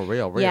 Wow, for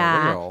real,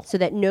 real. So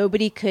that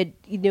nobody could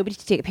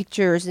take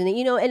pictures, and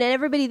and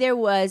everybody there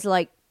was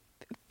like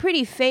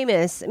pretty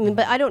famous. I mean,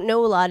 but I don't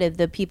know a lot of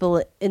the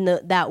people in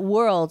that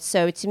world.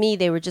 So to me,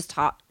 they were just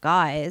hot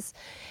guys,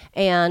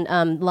 and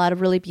a lot of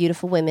really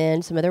beautiful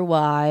women, some of their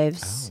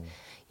wives,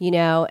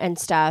 and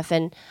stuff.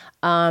 And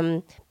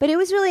but it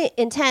was really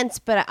intense.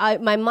 But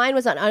my mind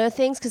was on other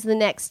things, because the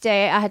next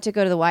day I had to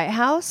go to the White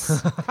House. So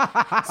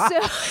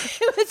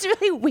it was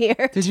really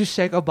weird. Did you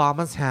shake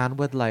Obama's hand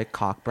with like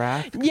cock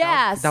breath? 'Cause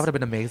Yes. That would have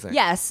been amazing.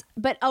 Yes,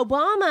 but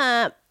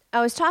Obama, I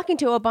was talking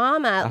to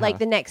Obama like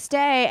the next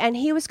day, and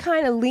he was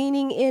kind of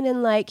leaning in,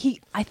 and like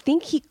I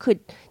think he could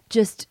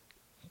just.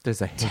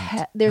 There's a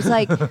hint. There's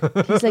like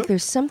he's like,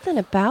 there's something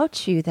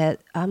about you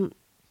that I'm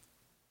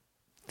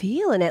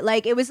feeling it.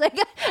 Like it was like,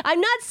 I'm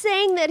not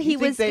saying that he You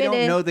think was they gonna.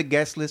 don't know the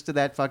guest list of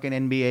that fucking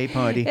NBA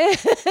party?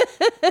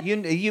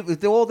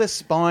 With all the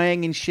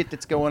spying and shit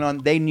that's going on,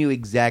 they knew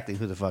exactly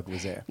who the fuck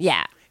was there.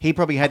 Yeah. He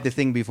probably had the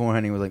thing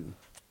beforehand. He was like,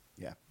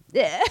 "Yeah,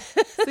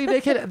 See,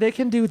 they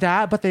can do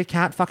that, but they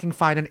can't fucking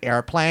find an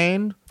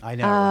airplane. I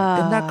know. Right?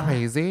 Isn't that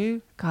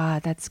crazy?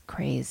 God, that's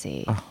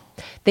crazy.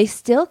 They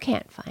still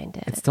can't find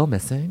it. It's still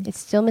missing. It's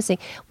still missing.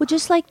 Well,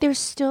 just like there's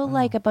still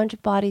like a bunch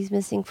of bodies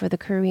missing for the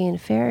Korean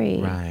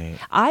ferry. Right.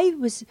 I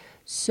was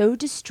so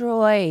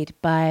destroyed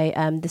by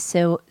the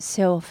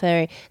Seoul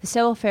ferry. The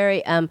Seoul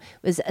ferry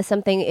was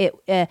something.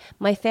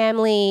 My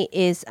family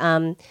is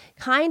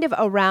kind of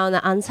around the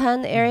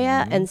Ansan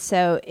area, and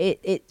so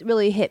it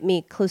really hit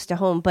me close to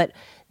home. But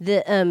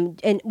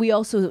and we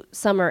also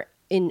summer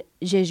in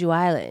Jeju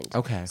Island.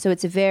 Okay. So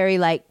it's a very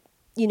like,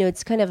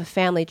 it's kind of a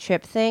family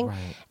trip thing.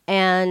 Right.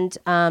 And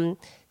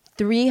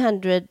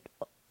 300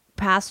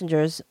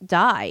 passengers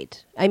died.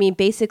 I mean,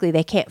 basically,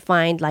 they can't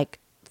find like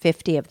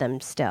 50 of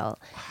them still.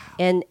 Wow.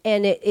 And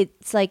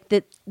it's like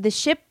the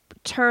ship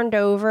turned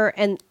over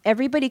and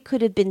everybody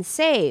could have been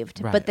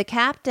saved. Right. But the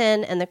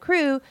captain and the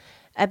crew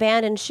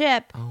abandoned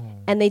ship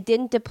and they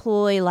didn't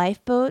deploy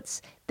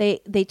lifeboats.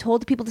 They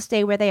told the people to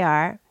stay where they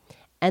are.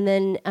 And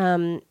then...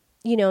 and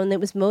it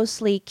was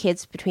mostly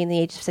kids between the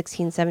age of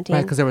 16, 17.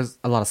 Right, because there was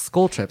a lot of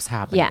school trips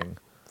happening. Yeah.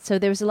 So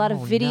there was a lot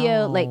of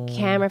video, like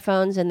camera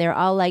phones, and they're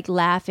all like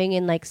laughing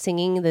and like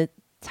singing the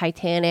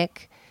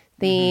Titanic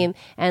theme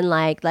and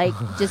like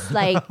just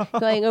like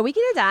going, "Are we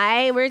gonna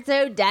die? We're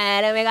so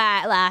dead. Oh my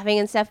God," laughing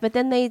and stuff. But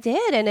then they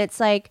did, and it's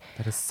like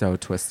That is so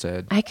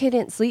twisted. I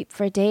couldn't sleep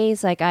for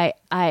days. Like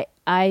I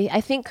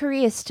think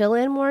Korea is still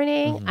in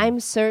mourning. I'm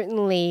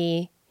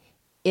certainly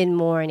in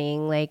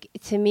mourning. Like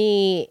to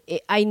me,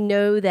 I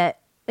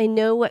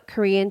know what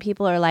Korean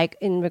people are like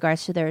in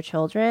regards to their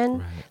children.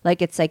 Right.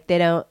 Like it's like they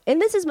don't,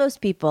 and this is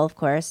most people, of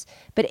course,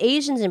 but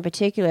Asians in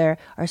particular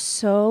are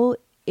so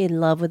in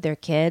love with their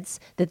kids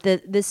that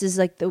this is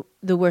like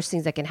the worst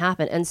things that can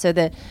happen. And so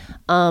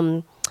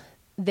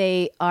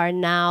they are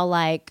now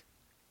like,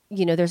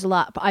 there's a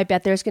lot. I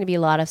bet there's going to be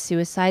a lot of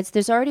suicides.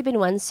 There's already been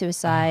one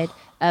suicide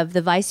of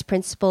the vice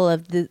principal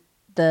of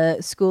the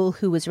school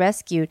who was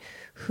rescued,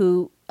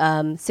 who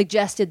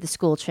suggested the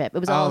school trip. It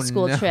was all a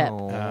school trip.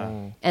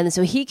 And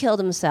so he killed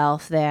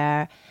himself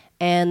there.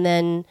 And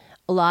then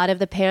a lot of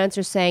the parents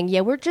are saying,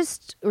 yeah, we're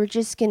just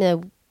going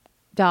to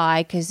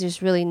die because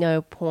there's really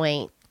no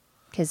point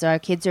because our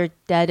kids are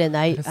dead and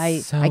I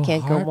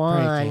can't go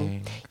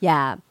on.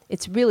 Yeah,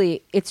 it's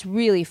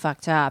really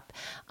fucked up.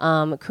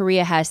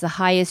 Korea has the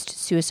highest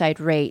suicide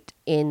rate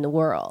in the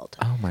world.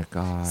 Oh my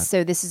God.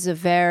 So this is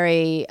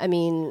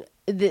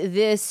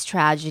this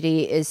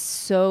tragedy is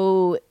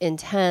so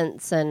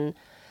intense and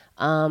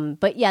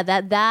but yeah,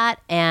 that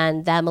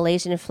and that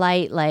Malaysian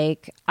flight,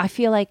 like I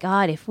feel like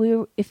God, if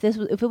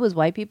it was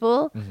white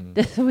people,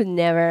 this would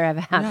never have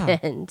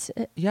happened.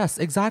 Yeah. Yes,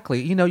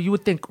 exactly. You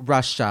would think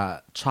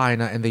Russia,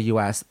 China, and the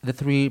US, the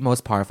three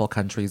most powerful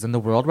countries in the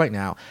world right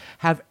now,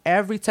 have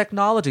every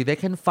technology. They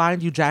can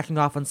find you jacking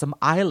off on some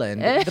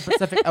island in the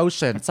Pacific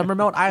Ocean, some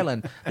remote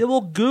island. They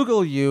will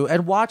Google you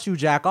and watch you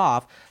jack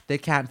off. They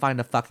can't find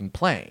a fucking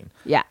plane.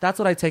 Yeah. That's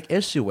what I take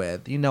issue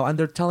with, and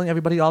they're telling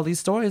everybody all these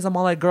stories. I'm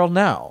all like, girl,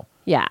 no.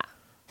 Yeah.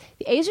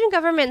 The Asian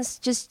governments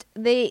just,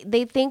 they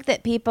think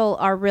that people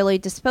are really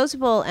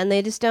disposable and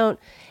they just don't.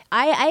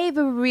 I have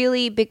a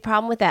really big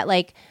problem with that.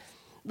 Like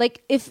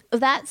if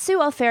that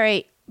Seoul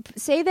ferry,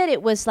 say that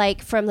it was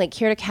like from like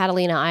here to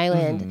Catalina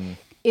Island,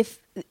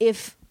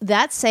 if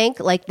that sank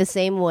like the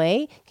same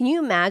way, can you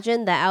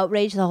imagine the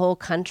outrage the whole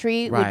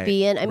country would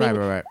be in? I mean,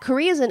 right.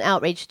 Korea's an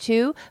outrage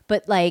too,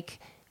 but like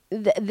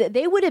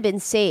they would have been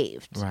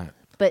saved. Right.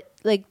 But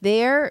like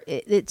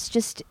it's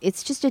just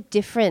a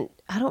different.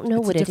 I don't know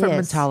what it is. It's a different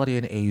mentality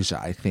in Asia,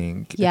 I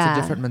think. Yeah. It's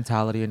a different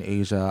mentality in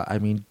Asia. I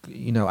mean,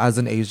 as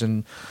an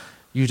Asian,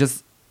 you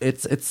just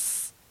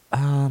it's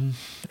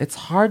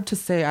hard to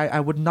say. I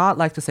would not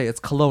like to say it's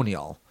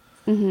colonial.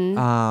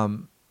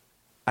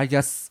 I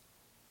guess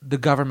the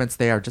governments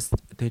they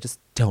just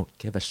don't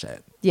give a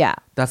shit. Yeah.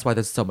 That's why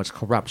there's so much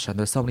corruption.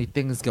 There's so many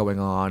things going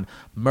on,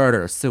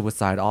 murder,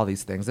 suicide, all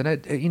these things. And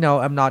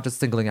I'm not just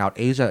singling out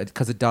Asia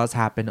because it does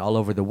happen all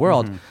over the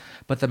world,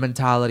 but the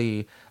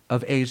mentality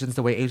of Asians,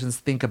 the way Asians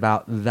think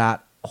about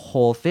that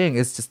whole thing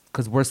is just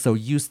because we're so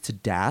used to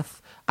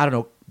death. I don't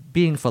know,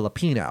 being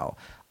Filipino,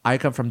 I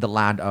come from the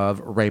land of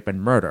rape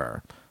and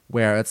murder,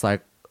 where it's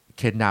like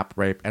kidnap,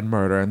 rape, and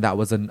murder, and that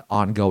was an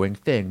ongoing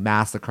thing.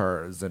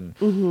 Massacres and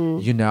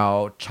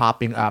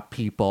chopping up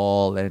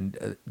people,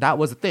 and that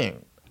was a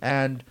thing.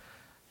 And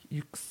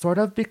you sort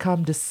of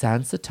become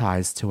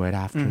desensitized to it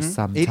after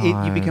some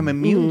time. You become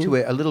immune to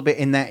it a little bit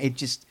in that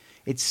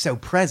it's so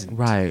present,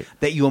 right?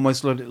 That you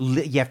almost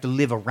you have to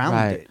live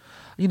around it.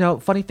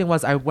 Funny thing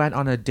was, I went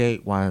on a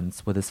date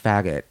once with this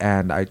faggot,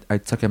 and I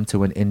took him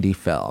to an indie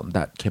film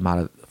that came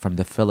out from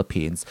the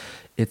Philippines.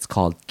 It's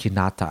called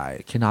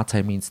Kinatai.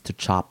 Kinatai means to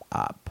chop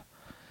up.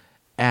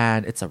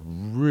 And it's a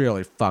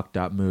really fucked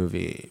up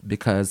movie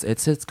because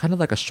it's kind of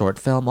like a short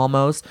film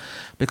almost,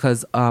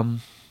 because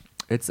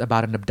it's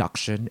about an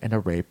abduction and a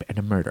rape and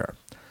a murder.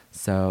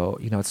 So,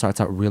 it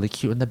starts out really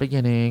cute in the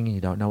beginning. You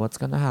don't know what's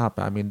going to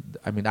happen.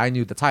 I mean, I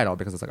knew the title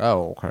because it's like,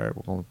 oh, okay,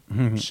 well,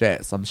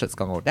 some shit's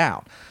going to go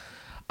down.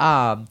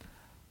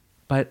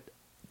 But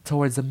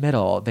towards the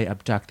middle, they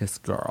abduct this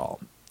girl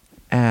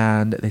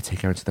and they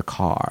take her into the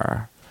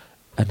car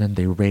and then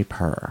they rape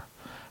her.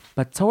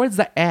 But towards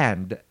the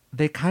end,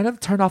 they kind of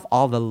turn off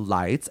all the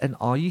lights and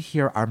all you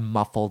hear are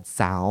muffled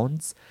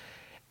sounds.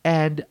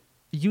 And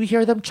you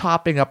hear them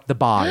chopping up the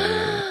body.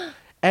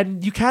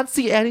 And you can't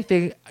see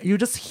anything. You're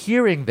just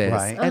hearing this.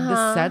 Right. And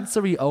the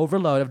sensory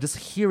overload of just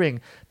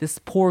hearing this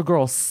poor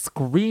girl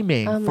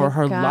screaming for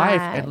her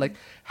life and like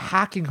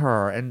hacking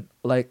her. And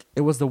like,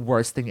 it was the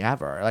worst thing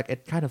ever. Like,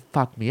 it kind of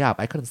fucked me up.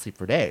 I couldn't sleep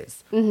for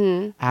days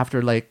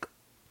after like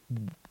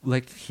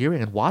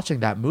hearing and watching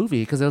that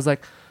movie. Because it was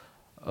like,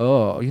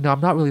 oh, you know,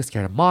 I'm not really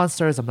scared of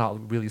monsters. I'm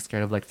not really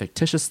scared of like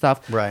fictitious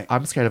stuff. Right.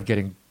 I'm scared of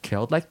getting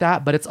killed like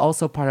that. But it's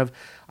also part of,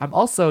 I'm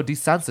also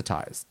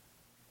desensitized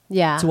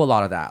to a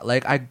lot of that.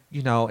 Like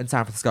you know, in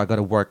San Francisco, I go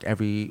to work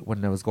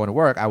when I was going to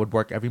work, I would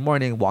work every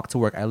morning, walk to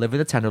work. I live in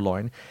the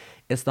Tenderloin.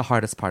 It's the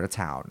hardest part of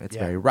town. It's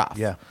very rough.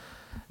 Yeah.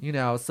 You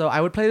know, so I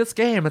would play this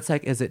game. It's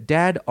like, is it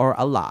dead or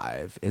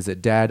alive? Is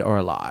it dead or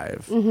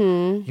alive?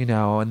 Mm-hmm. You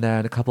know, and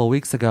then a couple of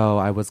weeks ago,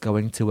 I was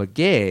going to a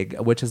gig,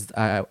 which is,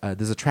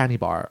 there's a tranny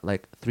bar,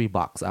 like 3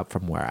 blocks up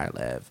from where I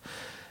live.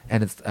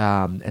 And it's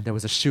and there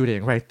was a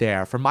shooting right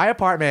there from my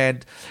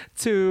apartment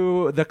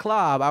to the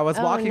club. I was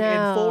walking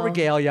in full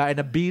regalia in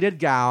a beaded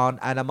gown,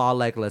 and I'm all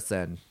like,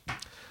 listen,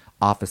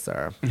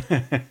 officer,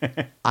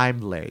 I'm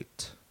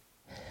late.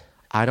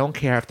 I don't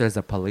care if there's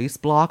a police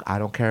block. I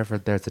don't care if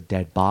there's a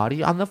dead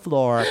body on the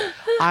floor.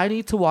 I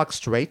need to walk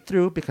straight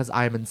through because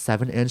I'm in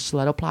 7-inch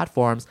stiletto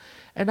platforms,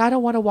 and I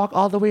don't want to walk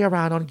all the way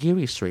around on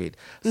Geary Street.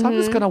 So I'm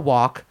just gonna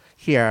walk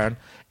here.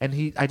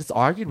 And I just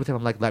argued with him.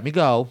 I'm like, let me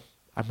go.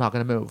 I'm not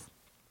gonna move.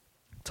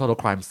 Total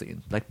crime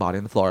scene, like body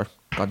on the floor,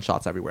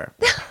 gunshots everywhere.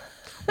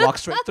 Walked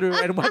straight through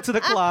and went to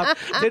the club,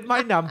 did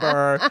my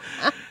number.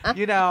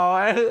 You know,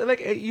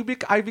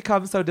 I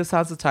become so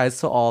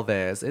desensitized to all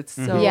this. It's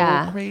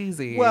so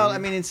crazy. Well, I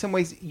mean, in some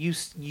ways, you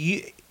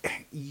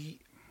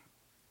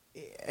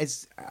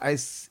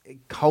as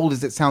cold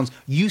as it sounds,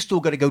 you still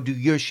got to go do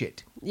your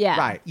shit. Yeah.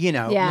 Right. You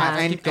know,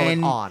 and keep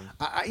going on.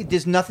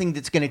 There's nothing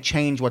that's going to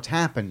change what's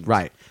happened.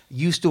 Right.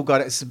 You still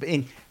got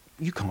to.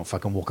 You can't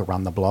fucking walk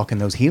around the block in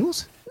those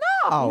heels.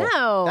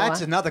 No.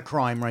 That's another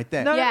crime right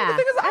there. No, Yeah. the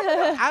thing is,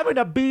 I'm in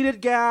a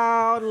beaded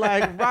gown,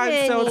 like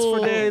rhinestones for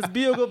days,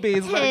 bugle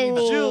beads, like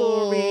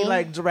jewelry,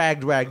 like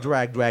drag,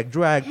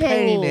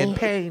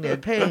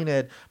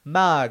 painted,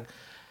 mug.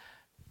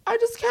 I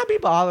just can't be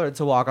bothered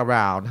to walk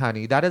around,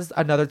 honey. That is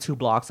another 2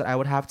 blocks that I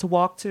would have to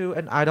walk to,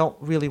 and I don't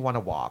really want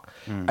to walk.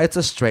 It's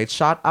a straight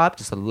shot up.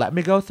 Just let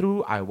me go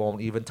through. I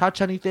won't even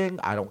touch anything.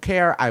 I don't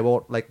care. I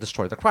won't like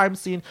destroy the crime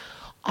scene.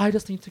 I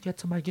just need to get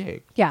to my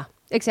gig. Yeah,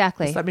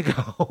 exactly. Just let me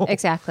go.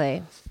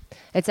 Exactly.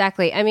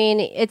 I mean,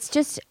 it's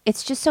just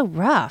so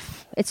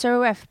rough. It's so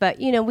rough.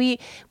 But you know,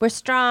 we're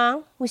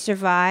strong. We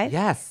survive.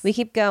 Yes. We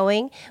keep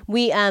going.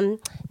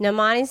 Now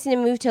Monty's gonna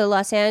move to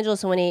Los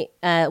Angeles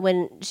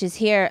when she's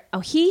here.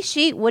 Oh,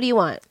 she. What do you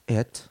want?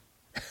 It.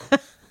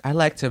 I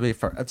like to be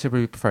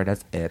preferred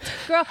as it.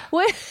 Girl,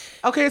 what?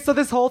 Okay, so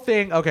this whole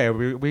thing. Okay,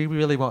 we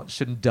really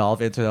shouldn't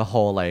delve into the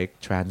whole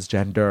like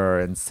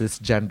transgender and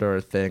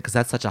cisgender thing because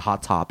that's such a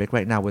hot topic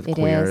right now with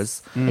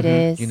queers. It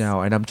is. You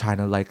know, and I'm trying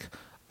to like.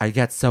 I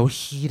get so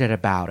heated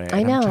about it.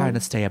 I know. I'm trying to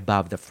stay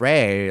above the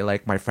fray.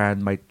 Like my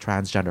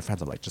transgender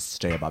friends are like, just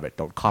stay above it.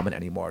 Don't comment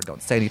anymore.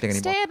 Don't say anything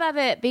anymore. Stay above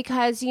it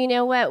because you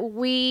know what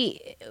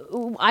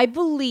I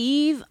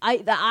believe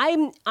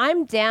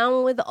I'm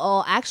down with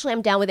all. Actually,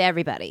 I'm down with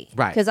everybody.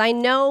 Right. Because I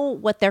know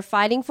what they're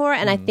fighting for,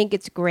 and I think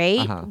it's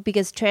great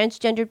because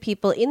transgender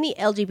people in the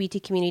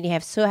LGBT community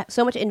have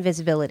so much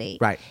invisibility.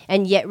 Right.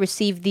 And yet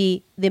receive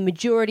the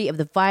majority of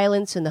the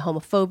violence and the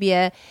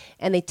homophobia,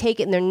 and they take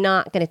it and they're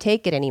not going to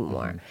take it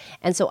anymore.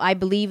 And so I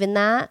believe in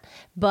that.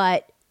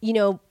 But, you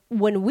know,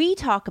 when we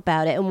talk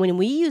about it and when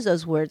we use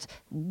those words,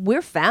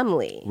 we're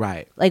family.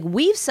 Right. Like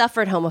we've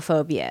suffered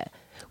homophobia.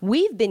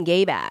 We've been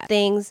gay bad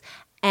things.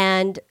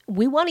 And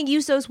we want to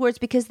use those words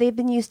because they've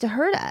been used to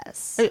hurt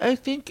us. I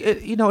think,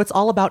 it's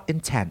all about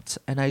intent.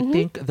 And I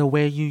think the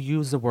way you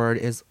use the word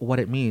is what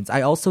it means.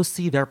 I also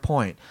see their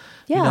point.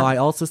 Yeah. You know, I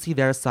also see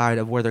their side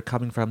of where they're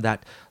coming from,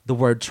 that the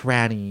word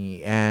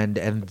tranny and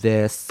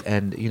this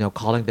and, you know,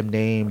 calling them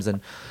names. And,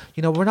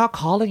 you know, we're not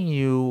calling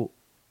you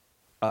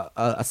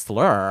a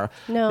slur.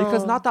 No.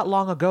 Because not that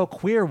long ago,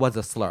 queer was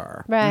a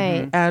slur.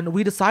 Right. And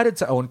we decided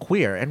to own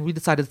queer and we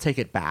decided to take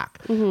it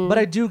back. But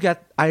I do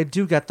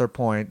get their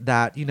point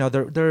that, you know,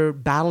 they're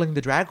battling the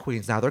drag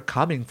queens now. They're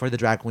coming for the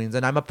drag queens,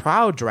 and I'm a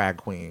proud drag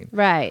queen.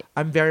 Right.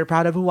 I'm very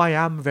proud of who I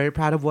am, very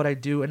proud of what I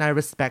do, and I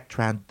respect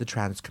the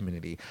trans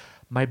community.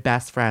 My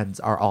best friends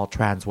are all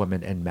trans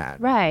women and men.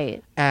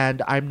 Right.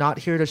 And I'm not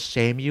here to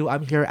shame you.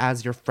 I'm here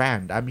as your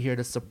friend. I'm here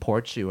to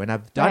support you. And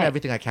I've done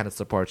everything I can to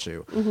support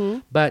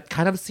you. But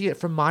kind of see it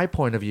from my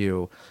point of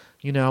view,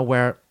 you know,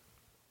 where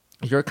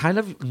you're kind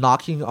of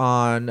knocking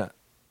on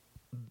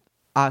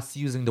us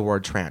using the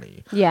word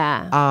tranny.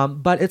 Yeah.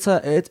 But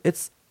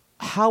it's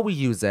how we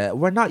use it.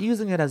 We're not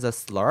using it as a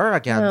slur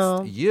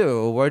against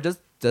you. We're just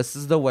this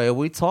is the way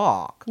we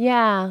talk.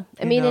 Yeah.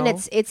 I You mean, and know?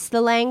 it's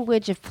the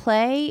language of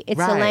play. It's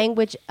the Right.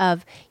 language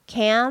of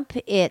camp.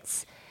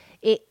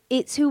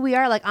 It's who we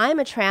are. Like, I'm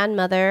a trans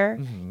mother.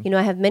 Mm-hmm. You know,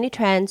 I have many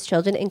trans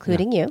children,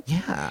 including you.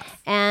 Yeah.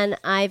 And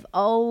I've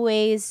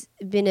always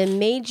been a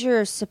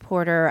major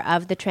supporter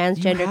of the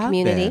transgender have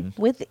community been.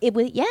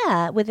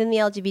 within the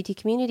LGBT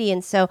community.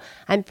 And so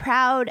I'm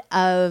proud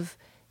of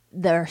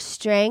their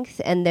strength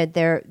and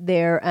their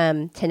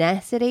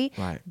tenacity.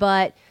 Right.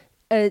 But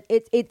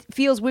it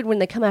feels weird when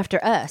they come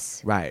after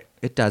us. Right.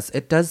 It does.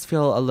 It does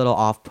feel a little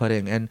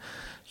off-putting. And,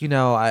 you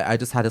know, I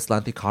just had this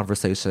lengthy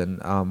conversation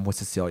with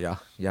Cecilia.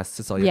 Yes,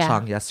 Cecilia Yeah.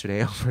 Chung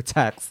yesterday over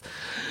text.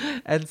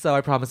 And so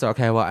I promised her,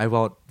 okay, well, I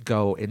won't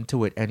go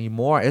into it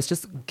anymore. It's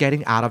just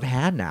getting out of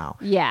hand now.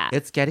 Yeah.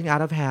 It's getting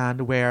out of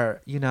hand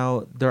where, you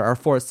know, there are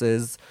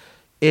forces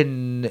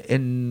in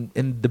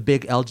the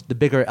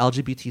bigger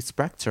LGBT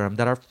spectrum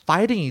that are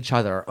fighting each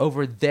other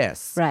over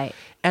this. Right.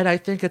 And I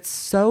think it's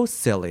so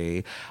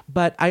silly.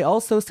 But I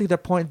also see the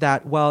point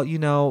that, well, you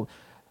know,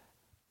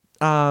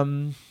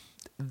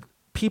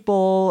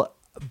 people,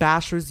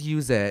 bashers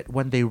use it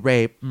when they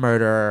rape,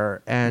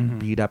 murder, and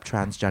beat up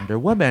transgender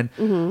women.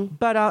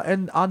 But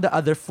and on the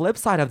other flip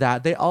side of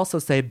that, they also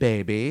say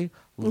baby,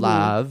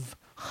 love,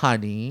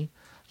 honey,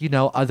 you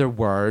know, other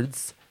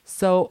words.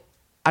 So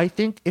I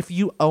think if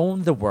you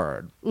own the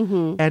word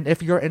and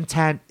if your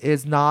intent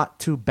is not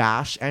to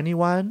bash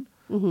anyone,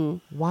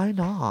 why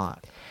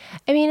not?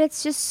 I mean,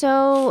 it's just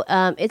so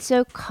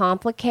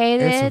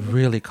complicated. It's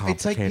really It's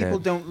complicated. like people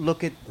don't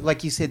look at,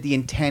 like you said, the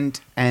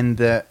intent and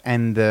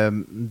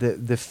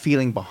the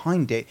feeling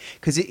behind it.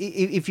 Because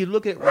if you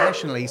look at it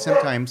rationally,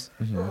 sometimes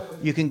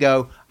you can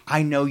go,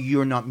 "I know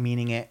you're not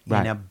meaning it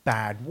Right. in a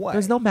bad way."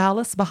 There's no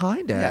malice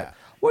behind it. Yeah.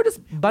 We're just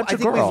a bunch I of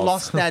think girls. we've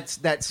lost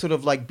that sort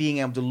of like being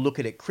able to look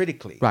at it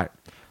critically. Right.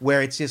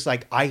 Where it's just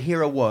like, I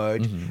hear a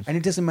word, Mm-hmm. and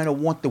it doesn't matter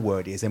what the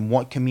word is and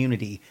what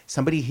community.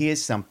 Somebody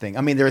hears something.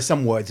 I mean, there are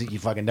some words that you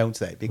fucking don't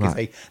say because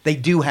Right. they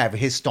do have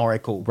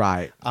historical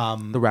Right.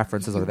 The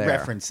references are there.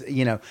 reference,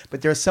 you know.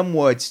 But there are some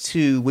words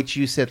too, which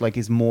you said like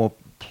is more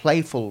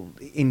playful.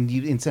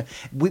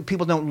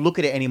 People don't look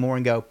at it anymore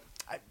and go,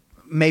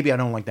 maybe I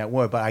don't like that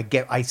word, but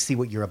I see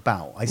what you're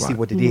about. I see Right.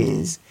 what it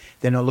is.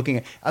 They're not looking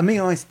at. Let me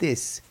ask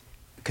this,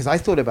 because I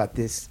thought about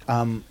this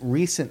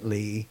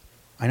recently.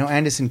 I know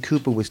Anderson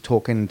Cooper was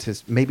talking to,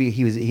 maybe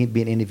he'd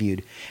been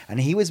interviewed, and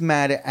he was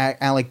mad at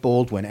Alec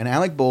Baldwin. And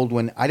Alec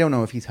Baldwin, I don't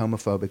know if he's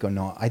homophobic or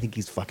not. I think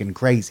he's fucking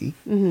crazy.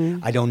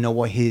 I don't know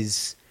what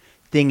his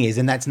thing is,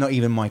 and that's not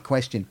even my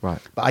question. Right.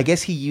 But I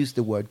guess he used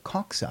the word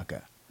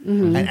cocksucker,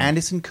 and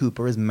Anderson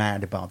Cooper is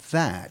mad about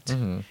that.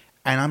 And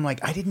I'm like,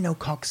 I didn't know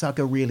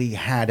cocksucker really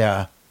had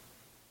a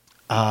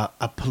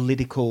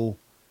political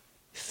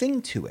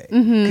thing to it,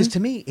 because to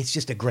me it's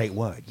just a great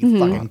word. You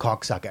fucking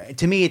cocksucker.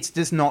 To me it's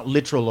just not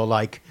literal or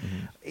like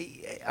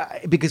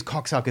because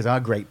cocksuckers are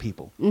great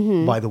people,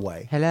 by the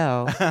way.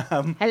 Hello.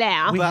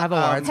 Hello. We have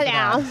awards for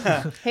Hello.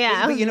 that.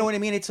 Yeah. But you know what I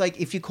mean? It's like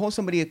if you call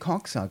somebody a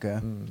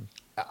cocksucker,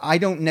 I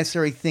don't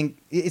necessarily think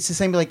it's the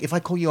same. Like if I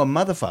call you a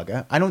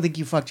motherfucker, I don't think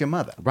you fucked your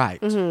mother.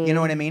 Right. You know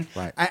what I mean?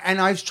 Right.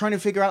 And I was trying to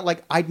figure out,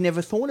 like, I'd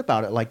never thought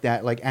about it like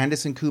that. Like,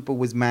 Anderson Cooper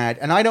was mad.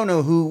 And I don't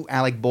know who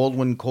Alec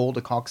Baldwin called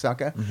a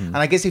cocksucker. And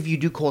I guess if you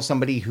do call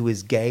somebody who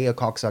is gay a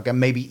cocksucker,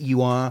 maybe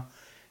you are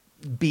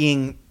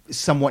being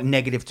somewhat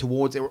negative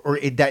towards it, or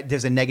that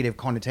there's a negative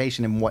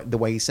connotation in the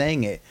way he's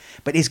saying it.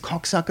 But is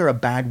cocksucker a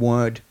bad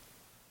word?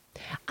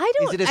 I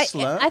don't. Is it a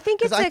slur? I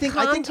think it's 'Cause a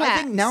context. I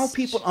think now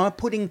people are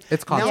putting.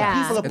 It's now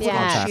context. people are It's putting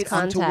context. shit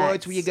onto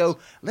words where you go,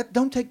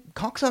 don't take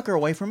cocksucker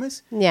away from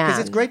us. Yeah.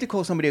 Because it's great to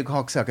call somebody a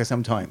cocksucker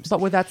sometimes.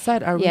 But with that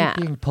said, are Yeah.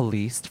 we being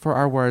policed for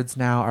our words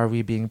now? Are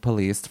we being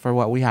policed for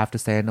what we have to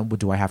say? And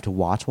do I have to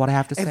watch what I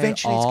have to say?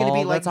 Eventually, it's going to be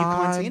all like the you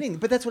can't say time? anything.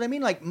 But that's what I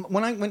mean. Like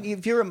when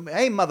if you're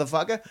hey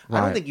motherfucker, I don't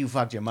Right. think you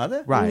fucked your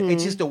mother. Right.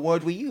 It's just a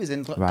word we use,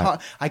 and Right.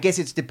 I guess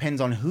it depends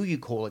on who you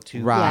call it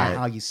to, Right. and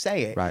how you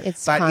say it. Right.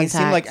 It's but it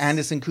seemed like context.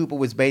 Anderson Cooper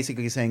was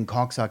basically saying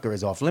cocksucker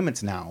is off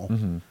limits now,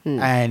 Mm-hmm.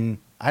 and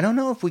I don't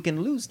know if we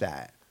can lose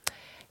that.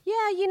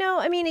 Yeah, you know,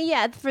 I mean,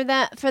 yeah, for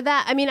that,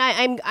 I mean,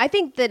 I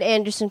think that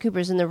Anderson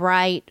Cooper's in the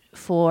right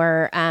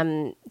for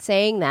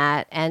saying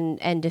that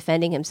and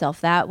defending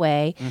himself that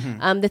way.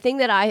 The thing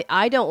that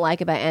I don't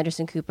like about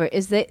Anderson Cooper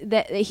is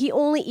that he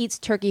only eats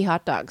turkey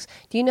hot dogs.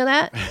 Do you know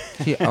that?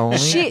 He only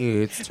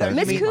She- eats Miss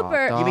turkey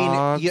Cooper- hot You mean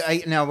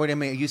dogs. now? Wait a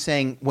minute. Are you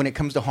saying when it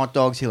comes to hot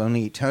dogs, he'll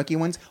only eat turkey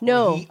ones? Or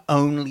No. he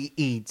only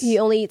eats. He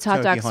only eats hot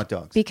turkey dogs, hot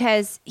dogs.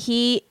 because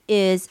he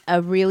is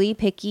a really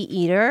picky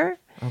eater.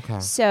 Okay.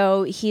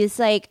 So he's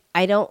like,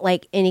 I don't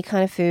like any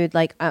kind of food.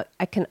 Like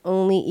I can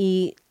only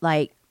eat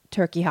like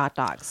turkey hot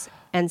dogs.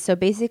 And so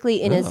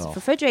basically in his Oh.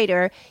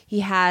 refrigerator, he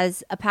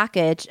has a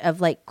package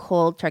of like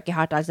cold turkey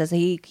hot dogs. And so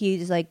he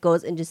just like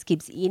goes and just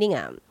keeps eating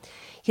them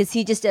because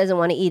he just doesn't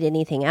want to eat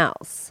anything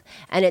else.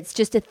 And it's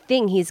just a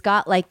thing. He's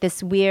got like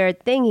this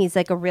weird thing. He's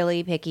like a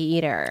really picky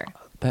eater.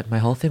 But my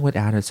whole thing with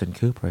Anderson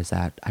Cooper is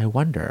that I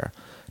wonder,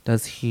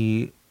 does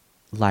he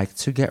like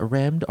to get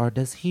rimmed or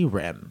does he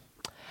rim?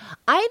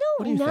 I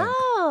What don't do you think?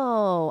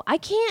 know. I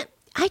can't.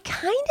 I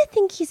kind of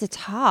think he's a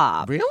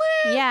top. Really?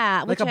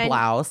 Yeah. Like a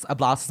blouse. A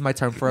blouse is my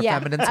term for a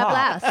feminine top.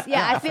 A blouse.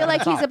 Yeah, I feel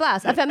like he's a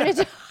blouse. A feminine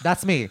top.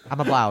 That's me. I'm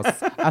a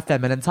blouse. A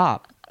feminine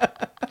top. A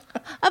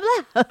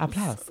blouse. A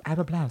blouse. I'm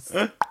a blouse.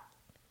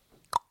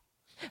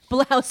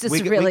 Blouse is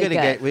really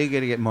good. We're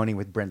gonna get money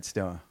with Brent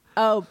Starr.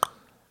 Oh,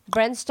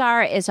 Brent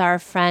Starr is our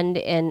friend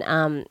in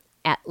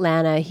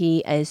Atlanta. He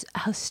is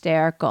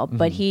hysterical,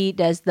 but he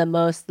does the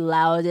most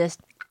loudest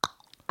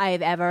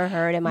I've ever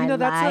heard in my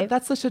life.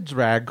 That's such a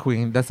drag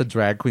queen. That's a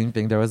drag queen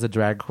thing. There was a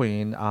drag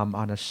queen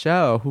on a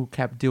show who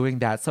kept doing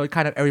that. So it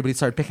kind of everybody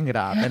started picking it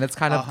up, and it's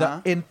kind of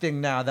the in thing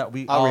now that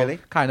we all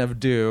kind of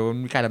do,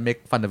 and we kind of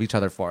make fun of each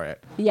other for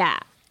it. Yeah,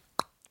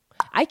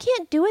 I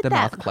can't do it The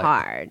that mouth click.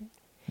 hard.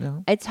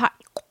 No? It's hard.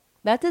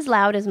 That's as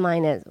loud as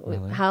mine is.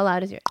 Really? How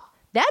loud is yours?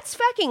 That's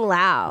fucking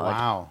loud.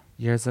 Wow.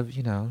 Years of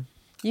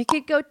You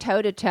could go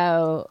toe to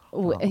toe.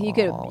 You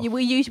could.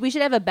 We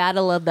should have a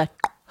battle of the.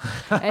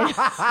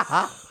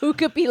 Who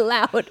could be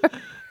louder?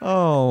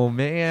 Oh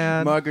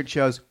man. Margaret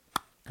Cho's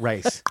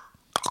race.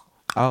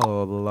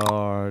 Oh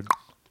Lord.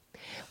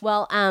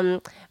 Well,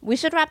 we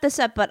should wrap this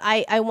up, but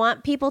I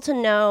want people to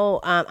know.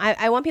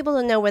 I want people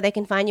to know where they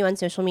can find you on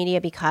social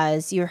media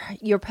because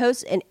your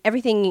posts and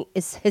everything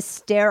is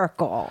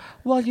hysterical.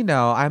 Well,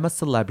 I'm a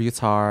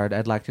celebutard.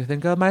 I'd like to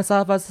think of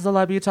myself as a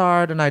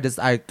celebutard, and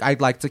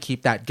I'd like to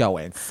keep that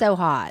going. So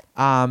hot.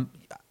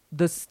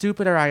 The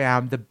stupider I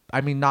am,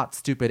 not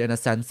stupid in a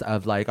sense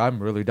of like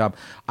I'm really dumb.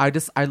 I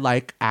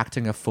like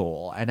acting a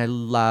fool, and I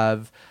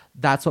love.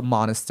 That's what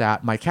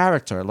Monistat, my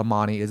character,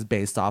 Lamani, is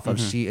based off of.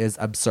 She is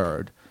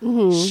absurd.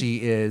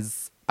 She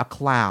is a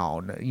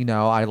clown.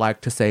 I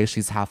like to say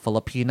she's half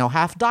Filipino,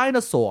 half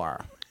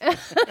dinosaur. Where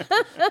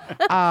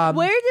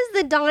does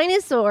the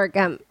dinosaur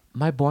come?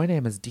 My boy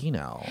name is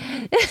Dino.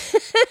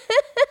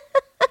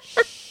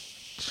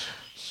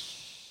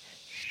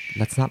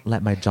 Let's not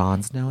let my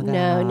Johns know that.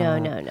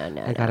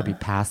 No. I gotta be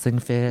passing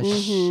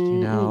fish,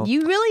 You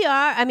really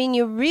are. I mean,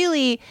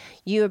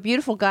 you're a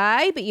beautiful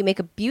guy, but you make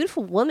a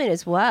beautiful woman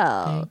as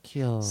well. Thank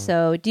you.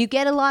 So, do you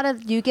get a lot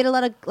of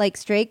like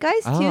straight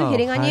guys too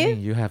hitting on honey, you?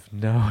 You have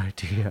no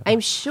idea. I'm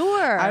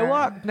sure.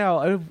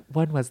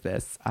 When was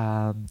this?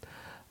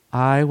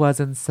 I was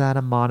in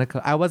Santa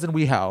Monica. I was in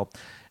WeHo.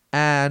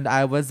 And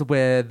I was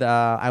with,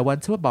 I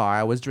went to a bar,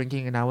 I was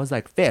drinking, and I was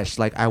like fish.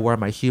 Like, I wore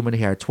my human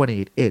hair,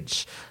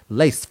 28-inch,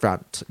 lace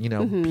front,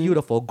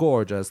 beautiful,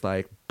 gorgeous,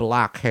 like,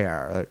 black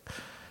hair. Like,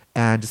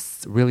 and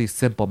just really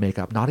simple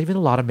makeup. Not even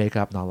a lot of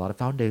makeup, not a lot of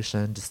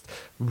foundation, just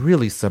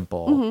really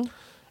simple.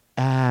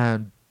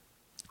 And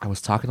I was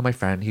talking to my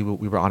friend.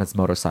 We were on his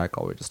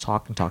motorcycle. We were just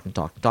talking.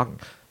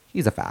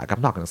 He's a fag.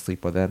 I'm not going to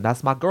sleep with him.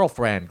 That's my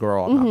girlfriend,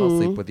 girl. I'm not going to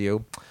sleep with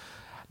you.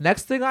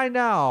 Next thing I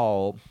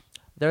know...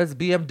 There's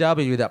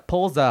BMW that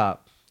pulls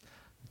up,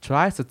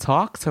 tries to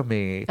talk to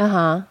me.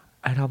 And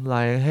I'm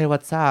like, hey,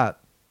 what's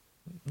up?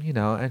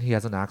 And he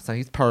has an accent.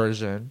 He's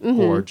Persian,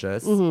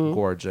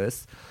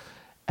 gorgeous.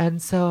 And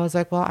so I was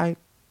like, well,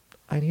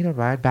 I need a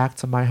ride back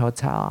to my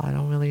hotel. I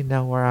don't really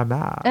know where I'm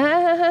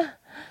at.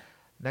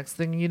 Next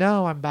thing you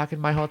know, I'm back in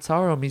my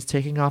hotel room. He's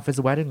taking off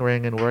his wedding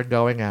ring and we're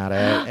going at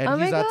it.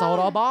 And he's a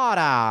total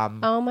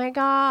bottom. Oh my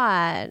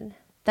God.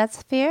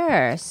 That's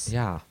fierce.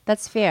 Yeah.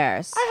 That's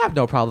fierce. I have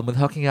no problem with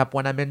hooking up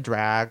when I'm in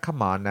drag.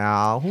 Come on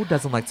now. Who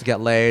doesn't like to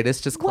get laid?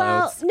 It's just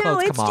clothes. Well, no,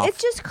 clothes come off.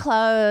 It's just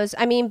clothes.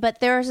 I mean, but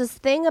there's this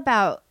thing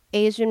about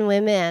Asian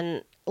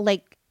women.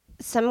 Like,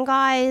 some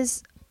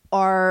guys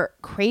are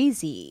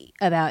crazy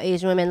about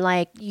Asian women.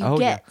 Like, you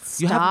get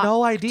You have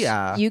no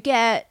idea.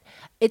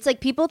 It's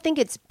like people think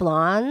it's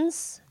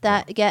blondes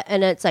that get,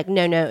 and it's like,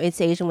 no,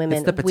 it's Asian women.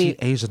 It's the petite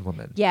Asian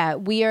woman. Yeah,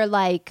 we are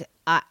like,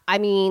 I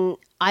mean,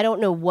 I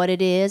don't know what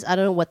it is. I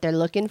don't know what they're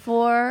looking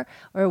for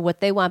or what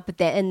they want, but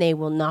they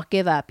will not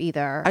give up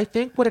either. I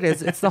think what it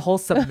is, it's the whole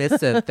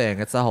submissive thing.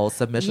 It's the whole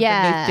submission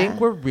thing. They think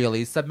we're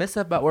really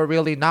submissive, but we're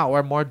really not.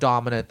 We're more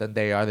dominant than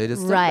they are. They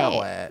just don't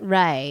know it.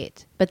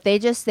 Right. But they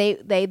just,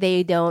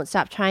 they don't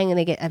stop trying and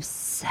they get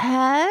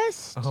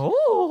obsessed.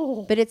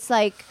 Oh. But it's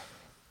like,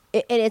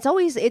 and it's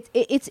always,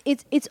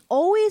 it's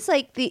always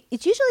like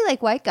it's usually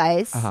like white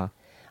guys.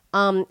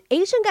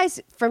 Asian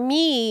guys, for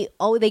me,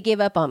 they give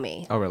up on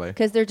me. Oh, really?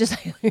 Because they're just,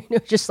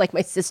 just like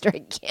my sister. I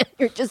can't.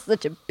 You're just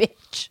such a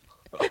bitch.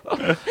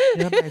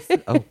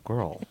 Oh,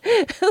 girl.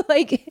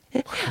 Like,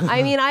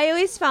 I mean, I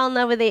always fell in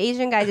love with the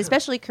Asian guys,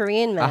 especially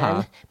Korean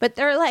men. But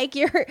they're like,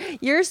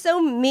 you're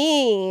so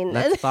mean.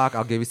 Let's fuck.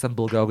 I'll give you some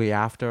bulgogi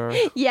after.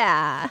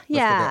 Yeah.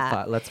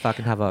 Let's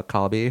fucking have a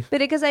kalbi. But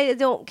because I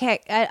don't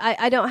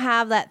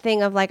have that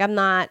thing of like, I'm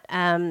not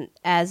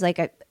as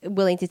like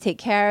willing to take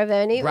care of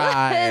anyone.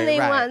 And they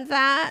want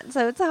that.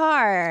 So it's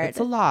hard. It's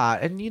a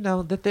lot. And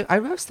the thing,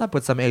 I've slept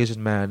with some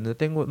Asian men.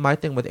 My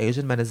thing with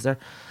Asian men is they're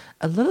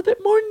a little bit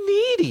more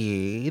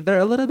needy. They're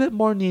a little bit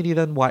more needy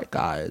than white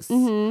guys.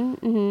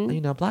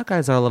 Black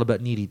guys are a little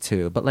bit needy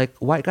too. But like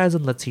white guys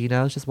and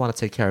Latinos just want to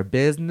take care of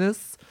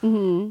business,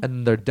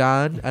 and they're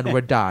done, and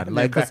we're done.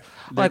 Like,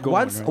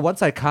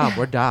 once I come,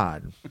 we're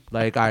done.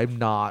 Like, I'm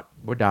not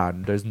we're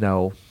done. There's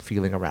no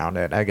feeling around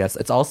it. I guess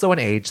it's also an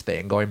age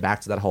thing. Going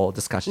back to that whole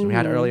discussion we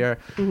had earlier,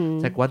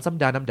 it's like once I'm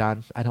done, I'm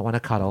done. I don't want to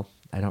cuddle.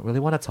 I don't really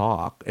want to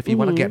talk. If you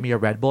want to get me a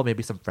Red Bull,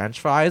 maybe some French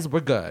fries, we're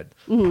good.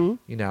 You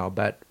know,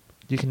 but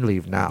you can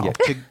leave now.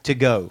 Yeah, to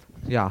go.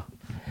 Yeah.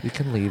 You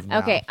can leave now.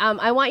 Okay,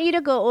 I want you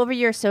to go over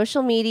your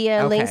social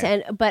media links,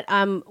 but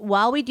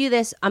while we do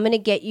this, I'm going to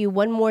get you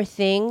one more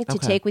thing to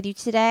take with you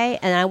today,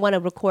 and I want to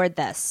record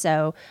this.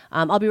 So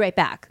I'll be right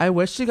back. I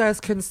wish you guys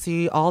can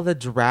see all the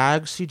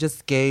drag she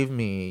just gave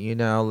me. You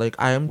know, like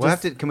I am.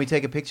 Can we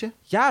take a picture?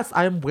 Yes,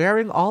 I'm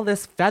wearing all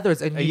this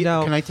feathers, and you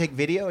know. Can I take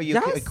video? Are you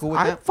yes, cool with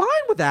I'm that? fine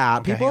with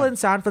that. Okay, People in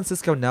San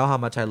Francisco know how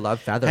much I love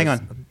feathers. Hang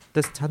on.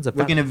 There's tons of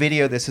We're feathers. going to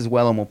video this as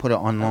well, and we'll put it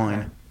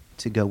online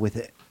to go with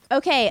it.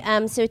 Okay,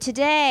 so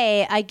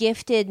today I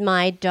gifted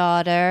my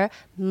daughter,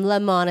 La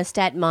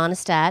Monistat,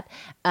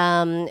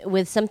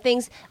 with some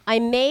things. I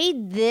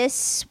made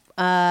this.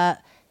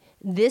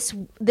 This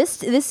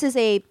is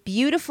a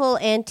beautiful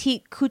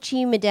antique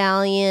Cucci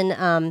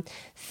medallion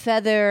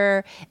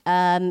feather.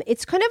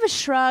 It's kind of a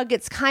shrug.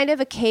 It's kind of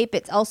a cape.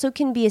 It also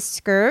can be a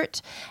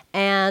skirt,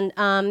 and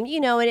you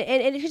know, and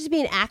it could just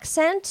be an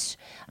accent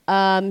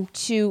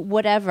to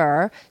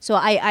whatever. So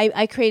I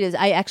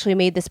actually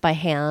made this by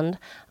hand,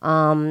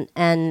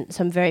 and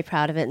so I'm very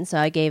proud of it. And so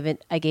I gave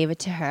it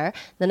to her.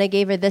 Then I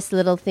gave her this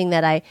little thing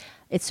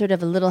it's sort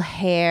of a little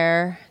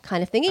hair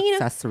kind of thing. And,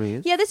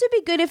 Accessories. Yeah, this would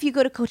be good if you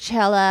go to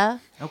Coachella.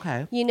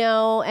 Okay. You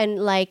know, and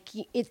like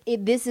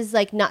this is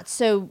like not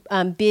so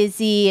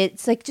busy.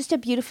 It's like just a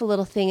beautiful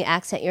little thing to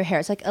accent your hair.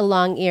 It's like a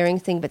long earring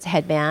thing, but it's a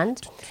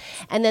headband.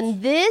 And then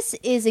this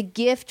is a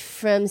gift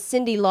from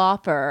Cyndi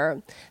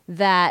Lauper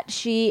that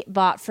she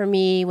bought for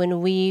me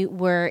when we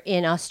were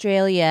in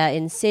Australia,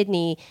 in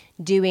Sydney,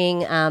 doing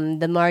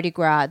the Mardi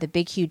Gras, the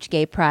big, huge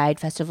gay pride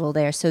festival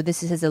there. So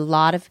this has a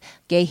lot of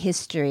gay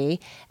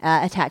history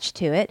attached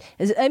to it.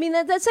 I mean,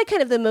 that's like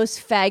kind of the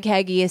most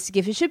fag-haggiest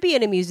gift. It should be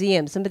in a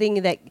museum,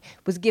 something that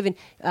was given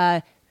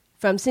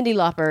from Cyndi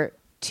Lauper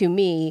to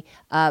me.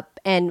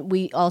 And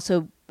we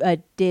also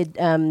did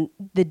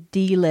the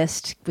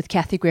D-list with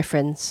Kathy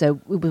Griffin. So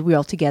we were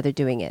all together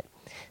doing it.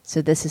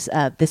 So this is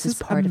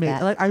part of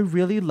that. Like I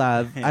really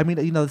love. I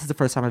mean, you know, this is the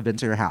first time I've been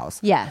to your house.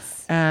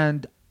 Yes.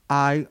 And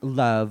I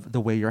love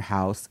the way your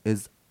house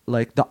is.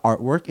 Like the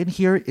artwork in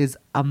here is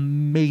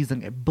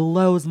amazing. It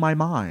blows my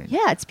mind.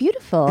 Yeah, it's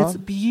beautiful. It's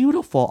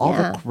beautiful. All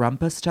Yeah. the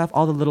Krampus stuff,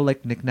 all the little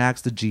like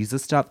knickknacks, the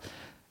Jesus stuff.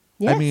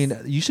 Yes. I mean,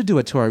 you should do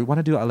a tour. We want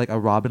to do like a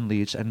Robin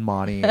Leach and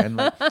Monty and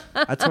like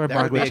a tour of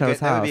Margaret Cho's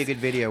That would house. be a good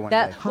video one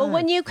day. Well,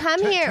 when you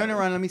come here, Turn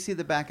around. Let me see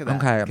the back of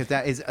that. Okay. Because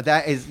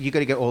that is you got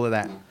to get all of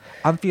that.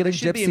 I'm feeling It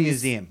should be a gypsies.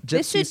 museum.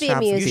 This should be a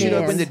straps and You should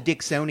museum. open the jeans.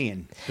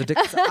 Dixonian. The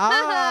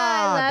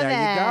there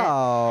you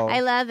go. I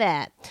love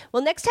it.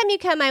 Well, next time you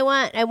come, I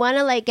want to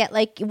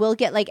we'll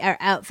get like our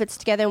outfits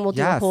together and we'll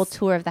do a Yes. whole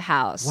tour of the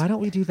house. Why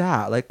don't we do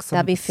that? Like some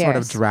That'd be sort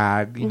of fierce.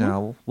 drag, you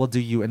know. We'll do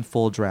you in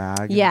full drag.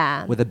 and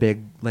Yeah. With a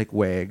big like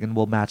wig and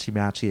we'll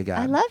matchy again.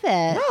 I love it.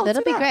 let's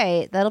That'll do be that.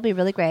 great. That'll be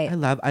really great.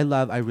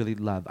 I really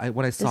love.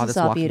 When I saw is this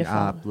all walking beautiful.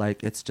 up,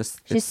 like it's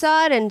just. She It's,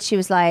 saw it and she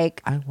was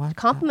like, I want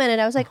complimented.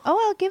 I was like, oh,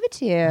 I'll give it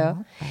to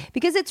you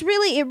because it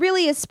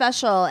really is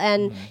special.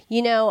 And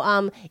you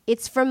know,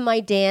 it's from my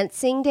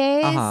dancing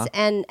days, Uh-huh.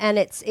 and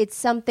it's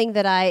something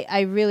that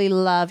I really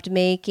loved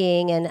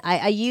making, and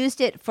I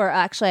used it for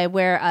actually I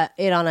wear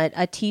it on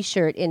a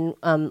t-shirt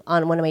on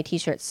one of my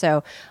t-shirts.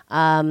 So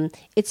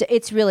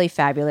it's really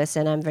fabulous,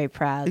 and I'm very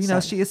proud. You know,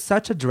 so. she is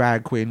such a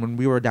drag queen. When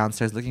we were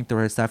downstairs looking through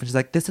her stuff, and she's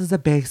like, "This is a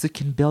base you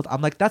can build."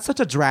 I'm like, "That's such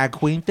a drag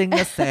queen thing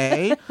to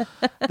say."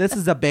 This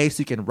is a base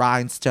you can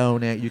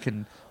rhinestone it, you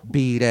can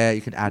beat it,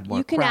 you can add more.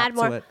 You can crap add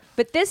more. to it.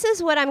 But this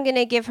is what I'm going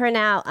to give her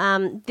now.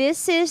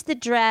 This is the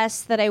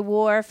dress that I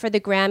wore for the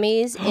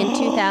Grammys in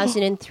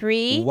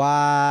 2003. What?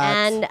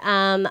 And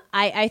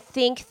I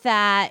think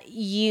that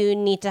you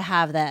need to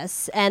have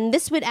this. And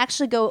this would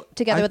actually go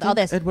together I with all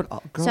think this. it would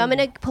all go- So I'm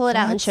going to pull it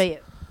out and What? show you.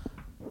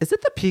 Is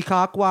it the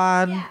peacock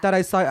one Yeah. that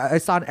I saw? I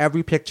saw in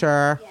every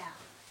picture. Yeah.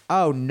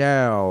 Oh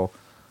no.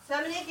 So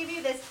I'm going to give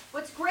you this.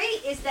 What's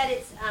great is that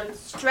it's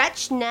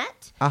stretch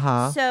net.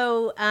 Uh-huh.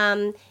 So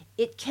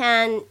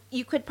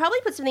you could probably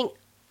put something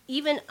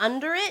even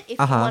under it if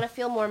Uh-huh. you want to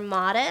feel more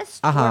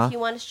modest. Or Uh-huh. if you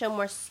want to show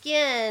more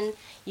skin,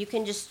 you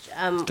can just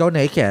Go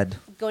naked,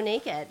 go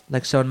naked.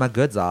 like showing my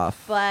goods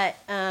off. But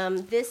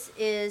this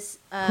is...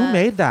 Who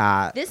made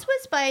that? This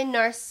was by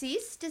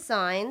Narcisse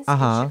Designs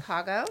Uh-huh. in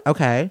Chicago.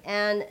 Okay.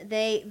 And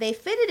they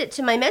fitted it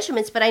to my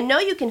measurements, but I know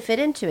you can fit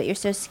into it. You're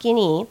so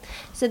skinny.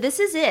 So this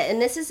is it.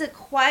 And this is a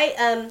quite...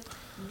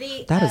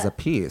 That is a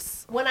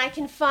piece. When I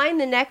can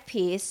find the neck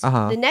piece,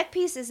 Uh-huh. the neck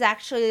piece is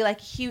actually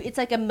like huge. It's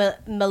like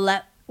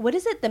a what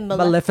is it?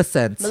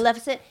 Maleficent.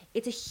 Maleficent.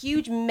 It's a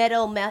huge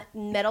metal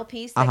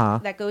piece that, Uh-huh.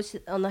 that goes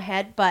on the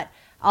head. But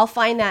I'll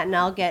find that and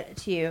I'll get it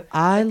to you.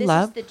 I But this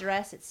love- is the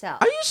dress itself.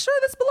 Are you sure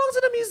this belongs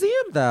in a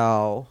museum,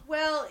 though?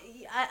 Well,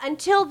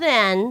 until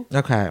then,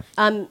 Okay.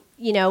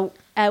 you know,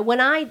 when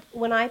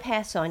I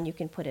pass on, you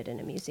can put it in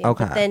a museum.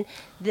 Okay. But then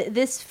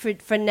this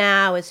for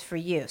now is for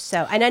you.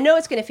 So, and I know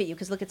it's going to fit you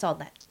because look, it's all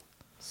that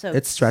So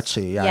It's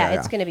stretchy. Yeah,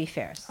 it's going to be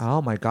fierce.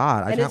 Oh my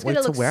god, I and can't it's going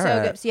wait to to look wear so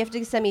it. good. So you have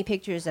to send me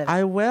pictures of it.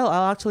 I will.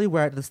 I'll actually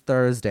wear it this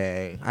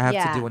Thursday. I have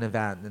Yeah. to do an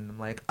event, and I'm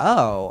like,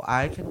 oh,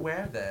 I can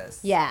wear this.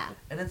 Yeah.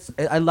 And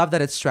I love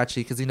that it's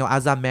stretchy because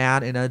as a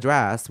man in a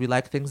dress, we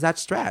like things that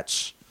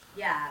stretch.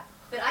 Yeah.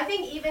 But I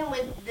think even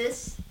with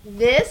this,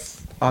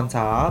 On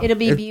top, It'll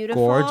be it's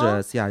beautiful.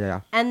 gorgeous.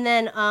 Yeah. and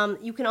then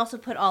you can also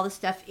put all the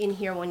stuff in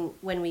here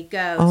when we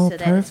go, Oh, so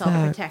that it's all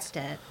perfect.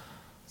 protected.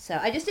 So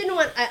I just didn't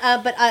want,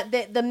 but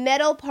the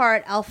metal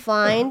part I'll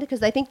find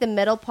because I think the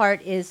metal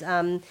part is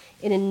in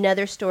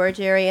another storage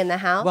area in the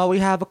house. Well, we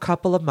have a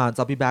couple of months.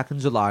 I'll be back in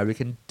July. We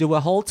can do a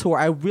whole tour.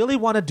 I really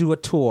want to do a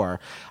tour.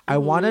 I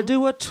want to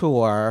do a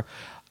tour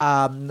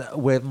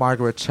with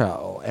Margaret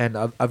Cho and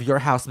of your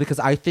house because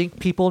I think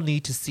people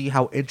need to see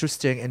how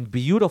interesting and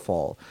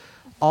beautiful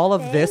all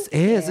of this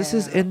is. This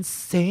is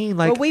insane.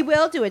 Like well, we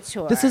will do a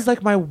tour. this is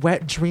like my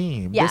wet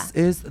dream. Yeah. This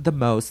is the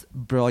most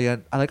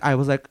brilliant. I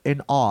was like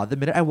in awe. The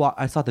minute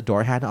I saw the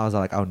door handle, I was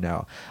like, oh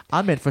no,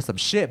 I'm in for some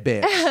shit,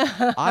 bitch.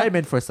 I'm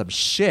in for some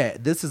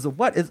shit. This is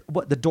what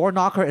the door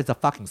knocker is a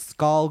fucking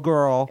skull,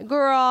 girl.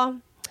 girl.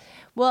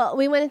 Well,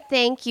 we want to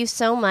thank you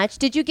so much.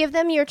 Did you give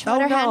them your Oh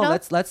Twitter no, handle?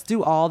 let's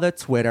do all the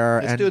Twitter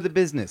Let's and do the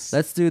business.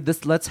 let's do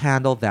this. Let's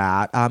handle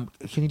that. Can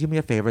you do me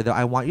a favor though?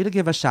 I want you to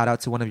give a shout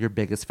out to one of your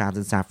biggest fans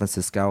in San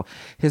Francisco.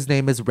 His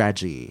name is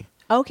Reggie.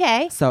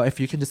 Okay. So if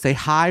you can just say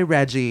hi,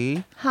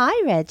 Reggie. Hi,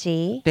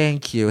 Reggie.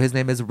 Thank you. His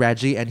name is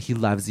Reggie, and he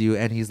loves you.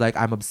 And he's like,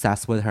 I'm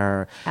obsessed with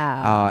her.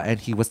 Oh. And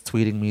he was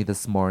tweeting me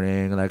this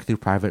morning, like through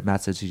private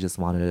message. He just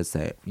wanted to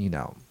say,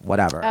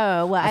 whatever.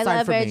 Oh, well, I Aside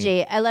love from me.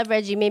 Reggie. I love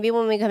Reggie. Maybe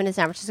when we come to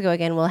San Francisco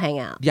again, we'll hang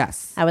out.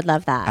 Yes, I would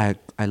love that.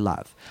 I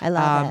love. I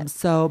love it.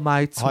 So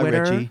my Hi,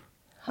 Twitter. Reggie.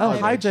 Oh, Hi,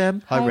 hi, Reg.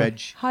 Jim. Hi,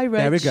 Reg. Hi,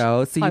 Reg. There we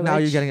go. See, Hi, now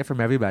Reg. you're getting it from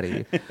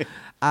everybody.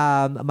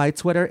 My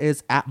Twitter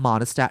is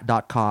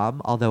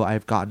 @monistat.com, although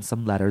I've gotten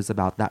some letters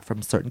about that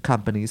from certain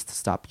companies to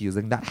stop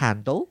using that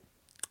handle.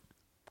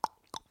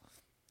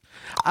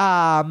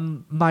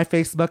 My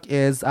Facebook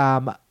is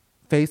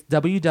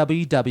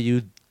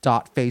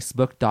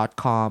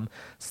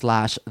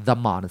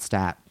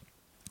www.facebook.com/themonistat.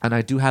 And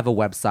I do have a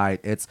website.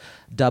 It's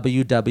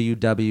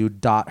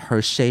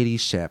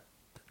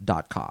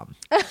www.hershadysHip.com.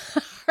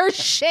 Her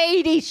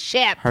shady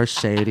ship. Her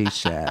shady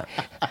ship.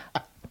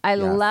 I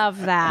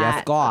love that.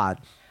 Yes, God.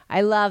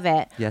 I love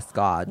it. Yes,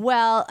 God.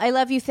 Well, I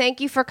love you. Thank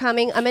you for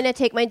coming. I'm going to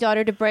take my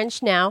daughter to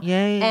brunch now.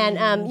 Yay.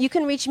 And you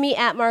can reach me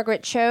at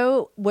Margaret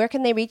Cho. Where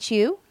can they reach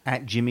you?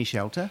 At Jimmy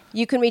Shelter.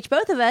 You can reach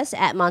both of us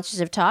at Monsters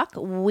of Talk.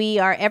 We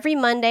are every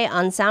Monday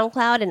on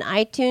SoundCloud and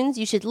iTunes.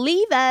 You should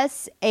leave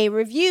us a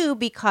review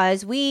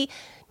because we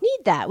need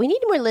that. We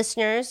need more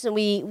listeners. And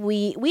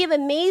we have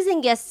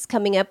amazing guests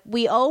coming up.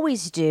 We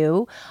always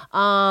do. We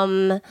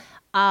have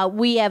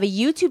a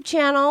YouTube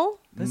channel.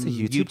 There's a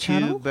YouTube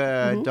channel?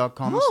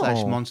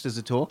 YouTube.com/Monsters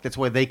of Talk. That's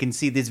where they can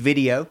see this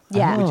video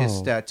Yeah. we Oh.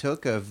 just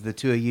took of the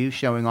two of you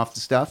showing off the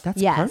stuff.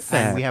 That's Yes. perfect.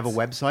 And we have a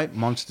website,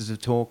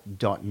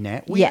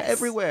 monstersoftalk.net. We're Yes.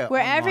 everywhere. We're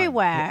online.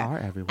 everywhere. We are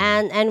everywhere.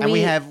 And And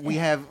we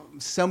have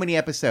so many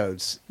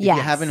episodes. If Yes.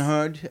 you haven't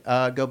heard,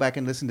 go back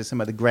and listen to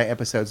some of the great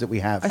episodes that we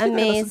have. I think I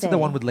listened to Amazing. the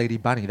one with Lady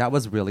Bunny. That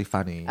was really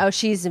funny. Oh,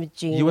 she's a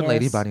genius. You and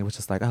Lady Bunny was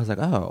just like, I was like,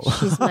 oh.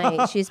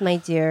 She's my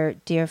dear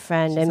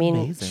friend. I She's mean,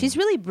 amazing. she's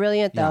really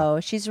brilliant though.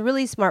 She's a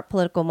really smart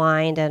political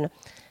mind, and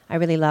I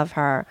really love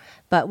her.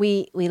 But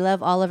we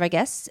love all of our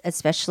guests,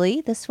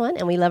 especially this one,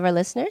 and we love our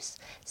listeners.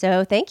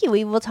 So thank you.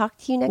 We will talk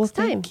to you next Well,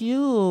 time. thank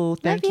you.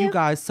 Thank you you.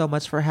 guys so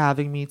much for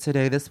having me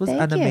today. This was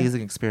Thank an you.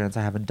 amazing experience.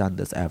 I haven't done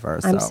this ever.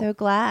 I'm so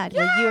glad.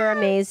 Well, you're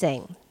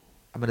amazing.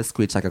 I'm going to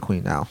screech like a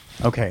queen now.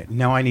 Okay,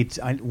 now we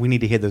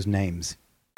need to hear those names.